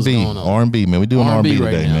 what's R&B. going on. R&B, man. We doing R&B R&B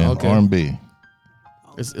right today, now, man. okay. R&B.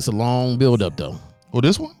 It's a long build up though. Oh,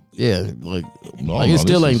 this one? Yeah, like No, it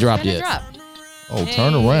still this ain't is- dropped Let it yet. drop. Oh,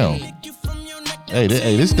 turn around. Hey,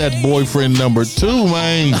 this that boyfriend number 2,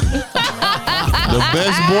 man. The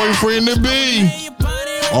best boyfriend to be.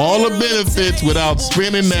 All the benefits without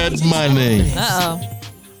spending that money. Uh-oh.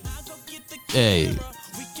 Hey.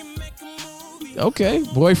 Okay,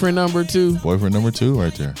 boyfriend number 2. Boyfriend number 2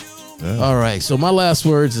 right there. Yeah. All right, so my last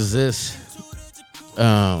words is this.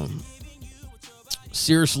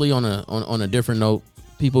 Seriously, on a different note,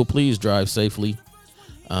 people, please drive safely.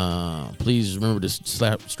 Please remember to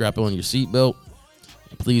strap on your seatbelt.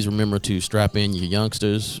 Please remember to strap in your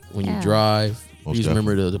youngsters when you drive. Most Please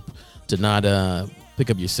remember to not pick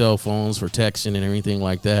up your cell phones for texting and everything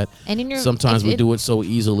like that. And in your, Sometimes we do it so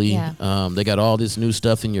easily. Yeah. They got all this new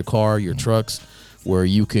stuff in your car, your trucks, where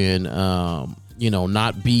you can,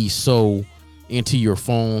 not be so into your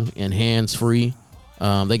phone and hands free.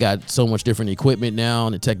 They got so much different equipment now,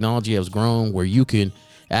 and the technology has grown where you can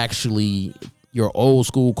actually, your old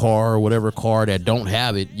school car or whatever car that don't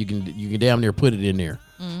have it, you can damn near put it in there.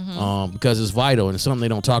 Because it's vital, and it's something they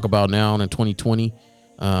don't talk about now in 2020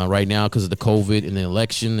 right now because of the COVID and the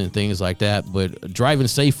election and things like that. But driving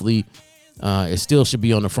safely, it still should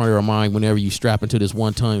be on the front of our mind whenever you strap into this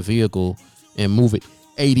one-ton vehicle and move it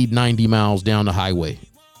 80, 90 miles down the highway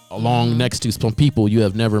along next to some people you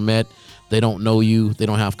have never met. They don't know you. They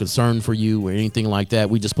don't have concern for you or anything like that.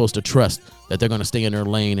 We're just supposed to trust that they're going to stay in their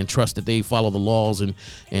lane and trust that they follow the laws and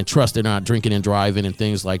trust they're not drinking and driving and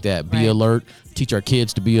things like that. Be alert. Teach our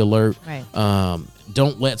kids to be alert. Right.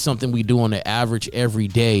 Don't let something we do on the average every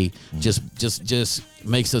day just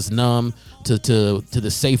makes us numb to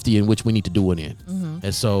the safety in which we need to do it in.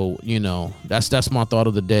 And so, that's my thought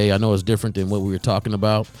of the day. I know it's different than what we were talking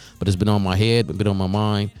about, but it's been on my head, been on my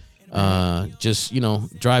mind. Just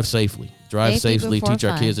drive safely. Drive safely. Teach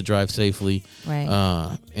our kids to drive safely. Right.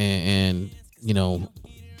 And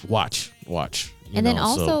watch. And then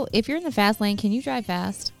also, if you're in the fast lane, can you drive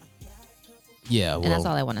fast? Yeah. Well, And that's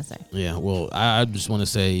all I want to say. Yeah. Well, I just want to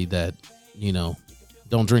say that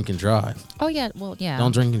don't drink and drive. Oh yeah. Well, yeah.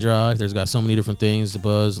 Don't drink and drive. There's got so many different things to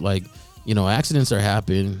buzz. Like, accidents are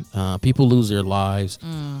happening. People lose their lives.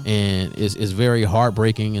 And it's very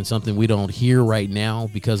heartbreaking and something we don't hear right now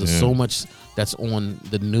because of so much that's on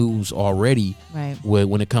the news already. Right.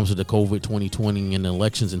 When it comes to the COVID 2020 and the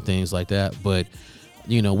elections and things like that. But,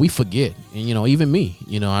 we forget. And, even me,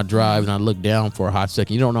 I drive and I look down for a hot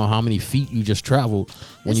second. You don't know how many feet you just traveled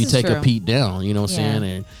when This you is take a true. peek down. You know what I'm saying?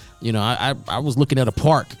 And You know, I was looking at a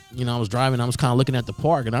park. You know, I was driving. I was kind of looking at the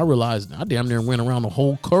park, and I realized I damn near went around the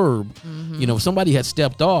whole curb. You know, if somebody had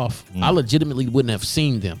stepped off, I legitimately wouldn't have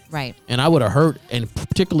seen them. Right. And I would have hurt and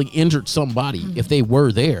particularly injured somebody if they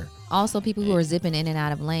were there. Also, people who are zipping in and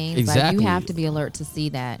out of lanes, like Exactly. you have to be alert to see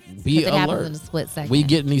that. Be 'Cause it happens alert. in a split second. We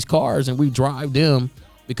get in these cars and we drive them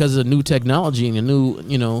because of the new technology and the new,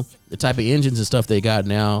 you know, the type of engines and stuff they got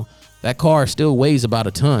now. That car still weighs about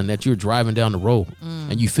a ton that you're driving down the road,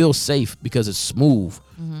 and you feel safe because it's smooth.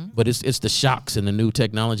 But it's the shocks and the new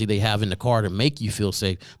technology they have in the car to make you feel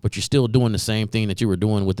safe. But you're still doing the same thing that you were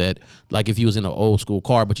doing with that, like if you was in an old school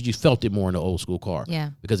car, but you just felt it more in the old school car. Yeah.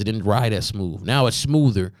 Because it didn't ride as smooth. Now it's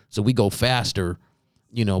smoother, so we go faster,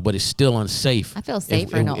 you know, but it's still unsafe. I feel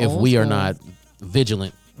safer in the if old we are school. not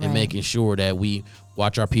vigilant in Right. making sure that we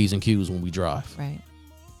watch our P's and Q's when we drive. Right.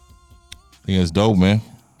 Yeah, it's dope, man.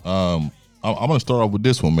 I'm gonna start off with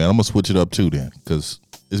this one, man. I'm gonna switch it up too, then, because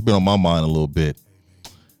it's been on my mind a little bit.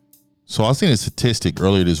 So I seen a statistic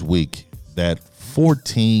earlier this week that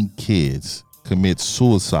 14 kids commit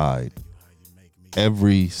suicide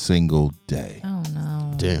every single day. Oh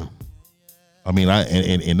no. Damn. I mean,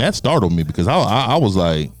 and that startled me because I was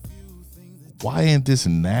like, why ain't this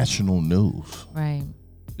national news? Right.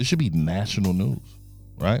 This should be national news,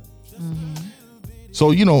 right?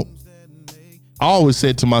 So, you know, I always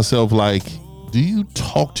said to myself, like, do you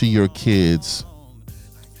talk to your kids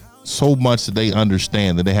so much that they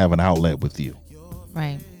understand that they have an outlet with you?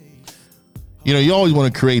 Right. You know, you always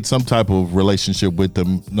want to create some type of relationship with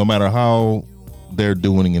them, no matter how they're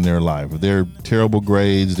doing in their life. If they're terrible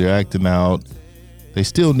grades, they're acting out, they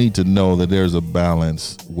still need to know that there's a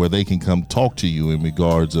balance where they can come talk to you in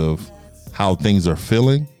regards of how things are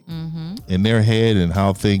feeling in their head and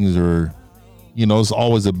how things are, you know, it's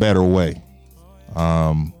always a better way.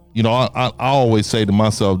 You know, I always say to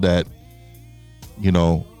myself that, you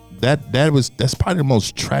know, that's probably the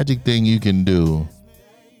most tragic thing you can do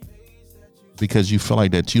because you feel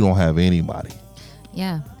like that you don't have anybody,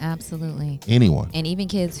 Yeah, absolutely. anyone. And even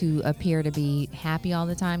kids who appear to be happy all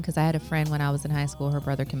the time, because I had a friend when I was in high school, her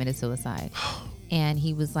brother committed suicide. And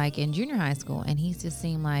he was like in junior high school, and he just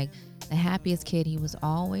seemed like the happiest kid. He was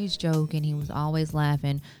always joking, he was always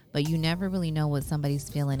laughing, but you never really know what somebody's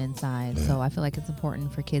feeling inside. So I feel like it's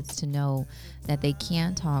important for kids to know that they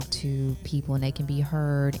can talk to people and they can be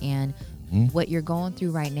heard. And what you're going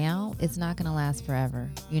through right now, it's not going to last forever,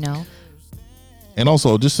 you know? And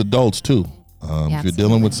also just adults too. If you're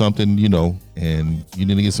dealing with something, you know, and you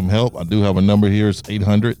need to get some help, I do have a number here. It's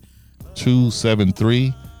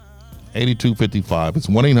 800-273-8255. It's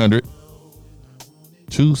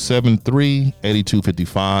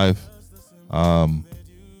 1-800-273-8255.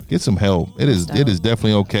 Get some help. It is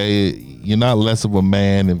definitely okay. You're not less of a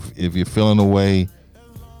man if you're feeling away.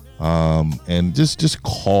 And just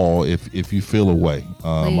call if you feel away.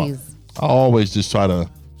 Please. I always just try to,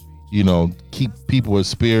 you know, keep people with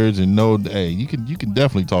spirits and know that, hey, you can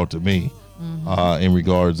definitely talk to me in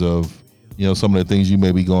regards of, you know, some of the things you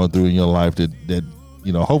may be going through in your life that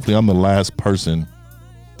you know, hopefully I'm the last person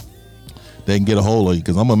that can get a hold of you,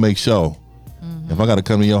 because I'm gonna make sure if I got to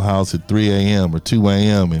come to your house at 3 a.m. or 2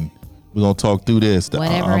 a.m. and we're gonna talk through this, that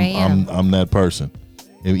Whatever I'm that person,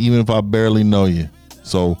 even if I barely know you.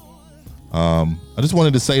 So I just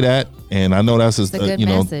wanted to say that, and I know that's It's a good you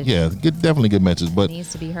know, message. yeah, definitely good message. But It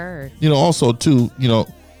needs to be heard. you know, also too, you know,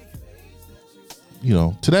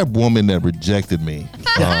 to that woman that rejected me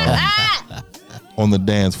on the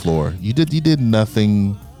dance floor, you did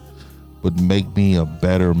nothing but make me a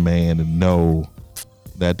better man to know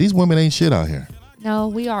that these women ain't shit out here. No,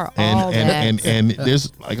 we are all And that. and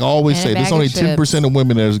there's, like I always And say, a there's bag only of 10% of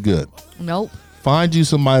women that's good. Nope. Find you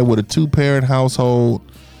somebody with a 2-parent household,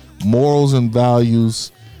 morals and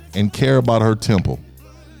values, and care about her temple.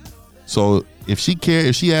 So if she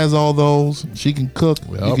has all those, she can cook,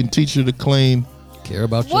 you Yep. can teach her to clean, Care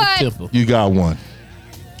about What? your temple. you got one.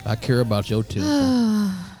 I care about your temple.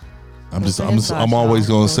 I'm always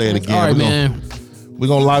gonna say it again. All right, We're gonna- man. We're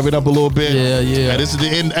gonna live it up a little bit. Yeah. Hey, this is the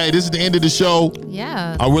end. Hey, this is the end of the show.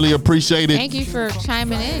 Yeah. I really appreciate it. Thank you for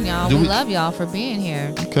chiming in, y'all. Do We we- love y'all for being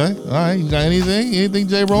here. Okay. All right. You got anything? Anything,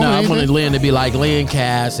 Jay Roman? No, I Anything? wanted Lynn to be like Lynn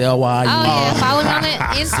Cass, L-Y-N. Oh, yeah. Follow me on the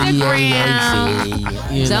Instagram.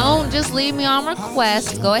 C-A-A-C, you know. Don't just leave me on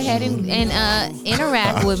request. Go ahead and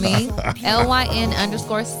interact with me.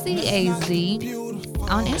 LYN_CAZ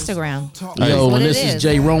on Instagram. Yo, That's when what this it is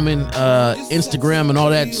Jay Roman, Instagram and all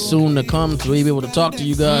that soon to come, so we'll be able to talk to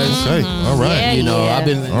you guys. Okay. All right. Yeah, You know, yeah. I've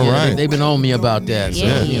been, All yeah, right. they've been on me about that. So,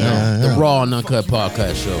 Yeah, you know, yeah. the Raw and Uncut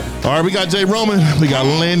Podcast Show. All right. We got Jay Roman. We got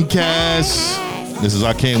Lynn Cass. This is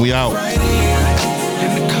I Can. We out. In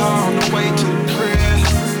the car on the way to the crib.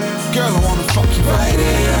 Girl, I wanna fuck you right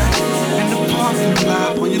here in the parking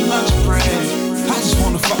lot on your lunch break. I just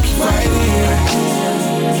wanna fuck you right here.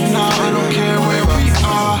 Nah, I don't care where we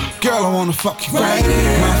are. Girl, I wanna fuck you right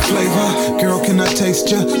here. My flavor, girl, can I taste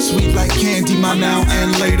ya? Sweet like candy, my now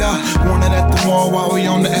and later. Want it at the mall while we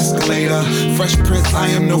on the escalator. Fresh Prince, I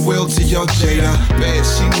am the will to your Jada. Bad,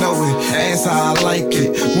 she know it, ass how I like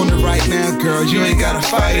it. Want it right now, girl, you ain't gotta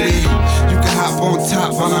fight it. You can hop on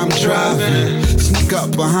top while I'm driving. Sneak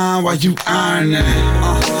up behind while you ironing.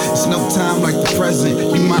 It's no time like the present.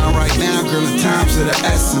 You mine right now, girl, the time's of the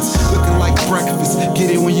essence. Looking like breakfast,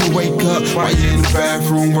 get it when you wake up. While you're in the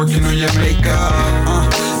bathroom working on your makeup.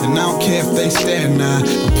 And I don't care if they stare now.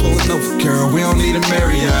 I'm pulling over, girl, we don't need a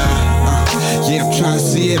Marriott. Yeah, I'm trying to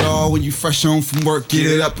see it all. When you fresh home from work, get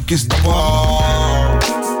it up against the wall.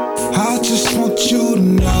 I just want you to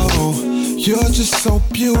know you're just so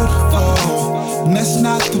beautiful. And that's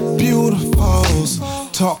not the beautifuls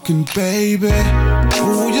talking, baby.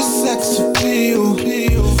 Ooh, your sex appeal,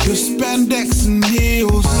 your spandex and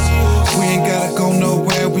heels. We ain't gotta go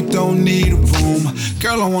nowhere, we don't need a room.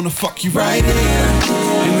 Girl, I wanna fuck you right here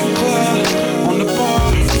in the club, on the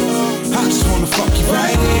bar. I just wanna fuck you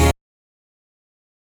right here.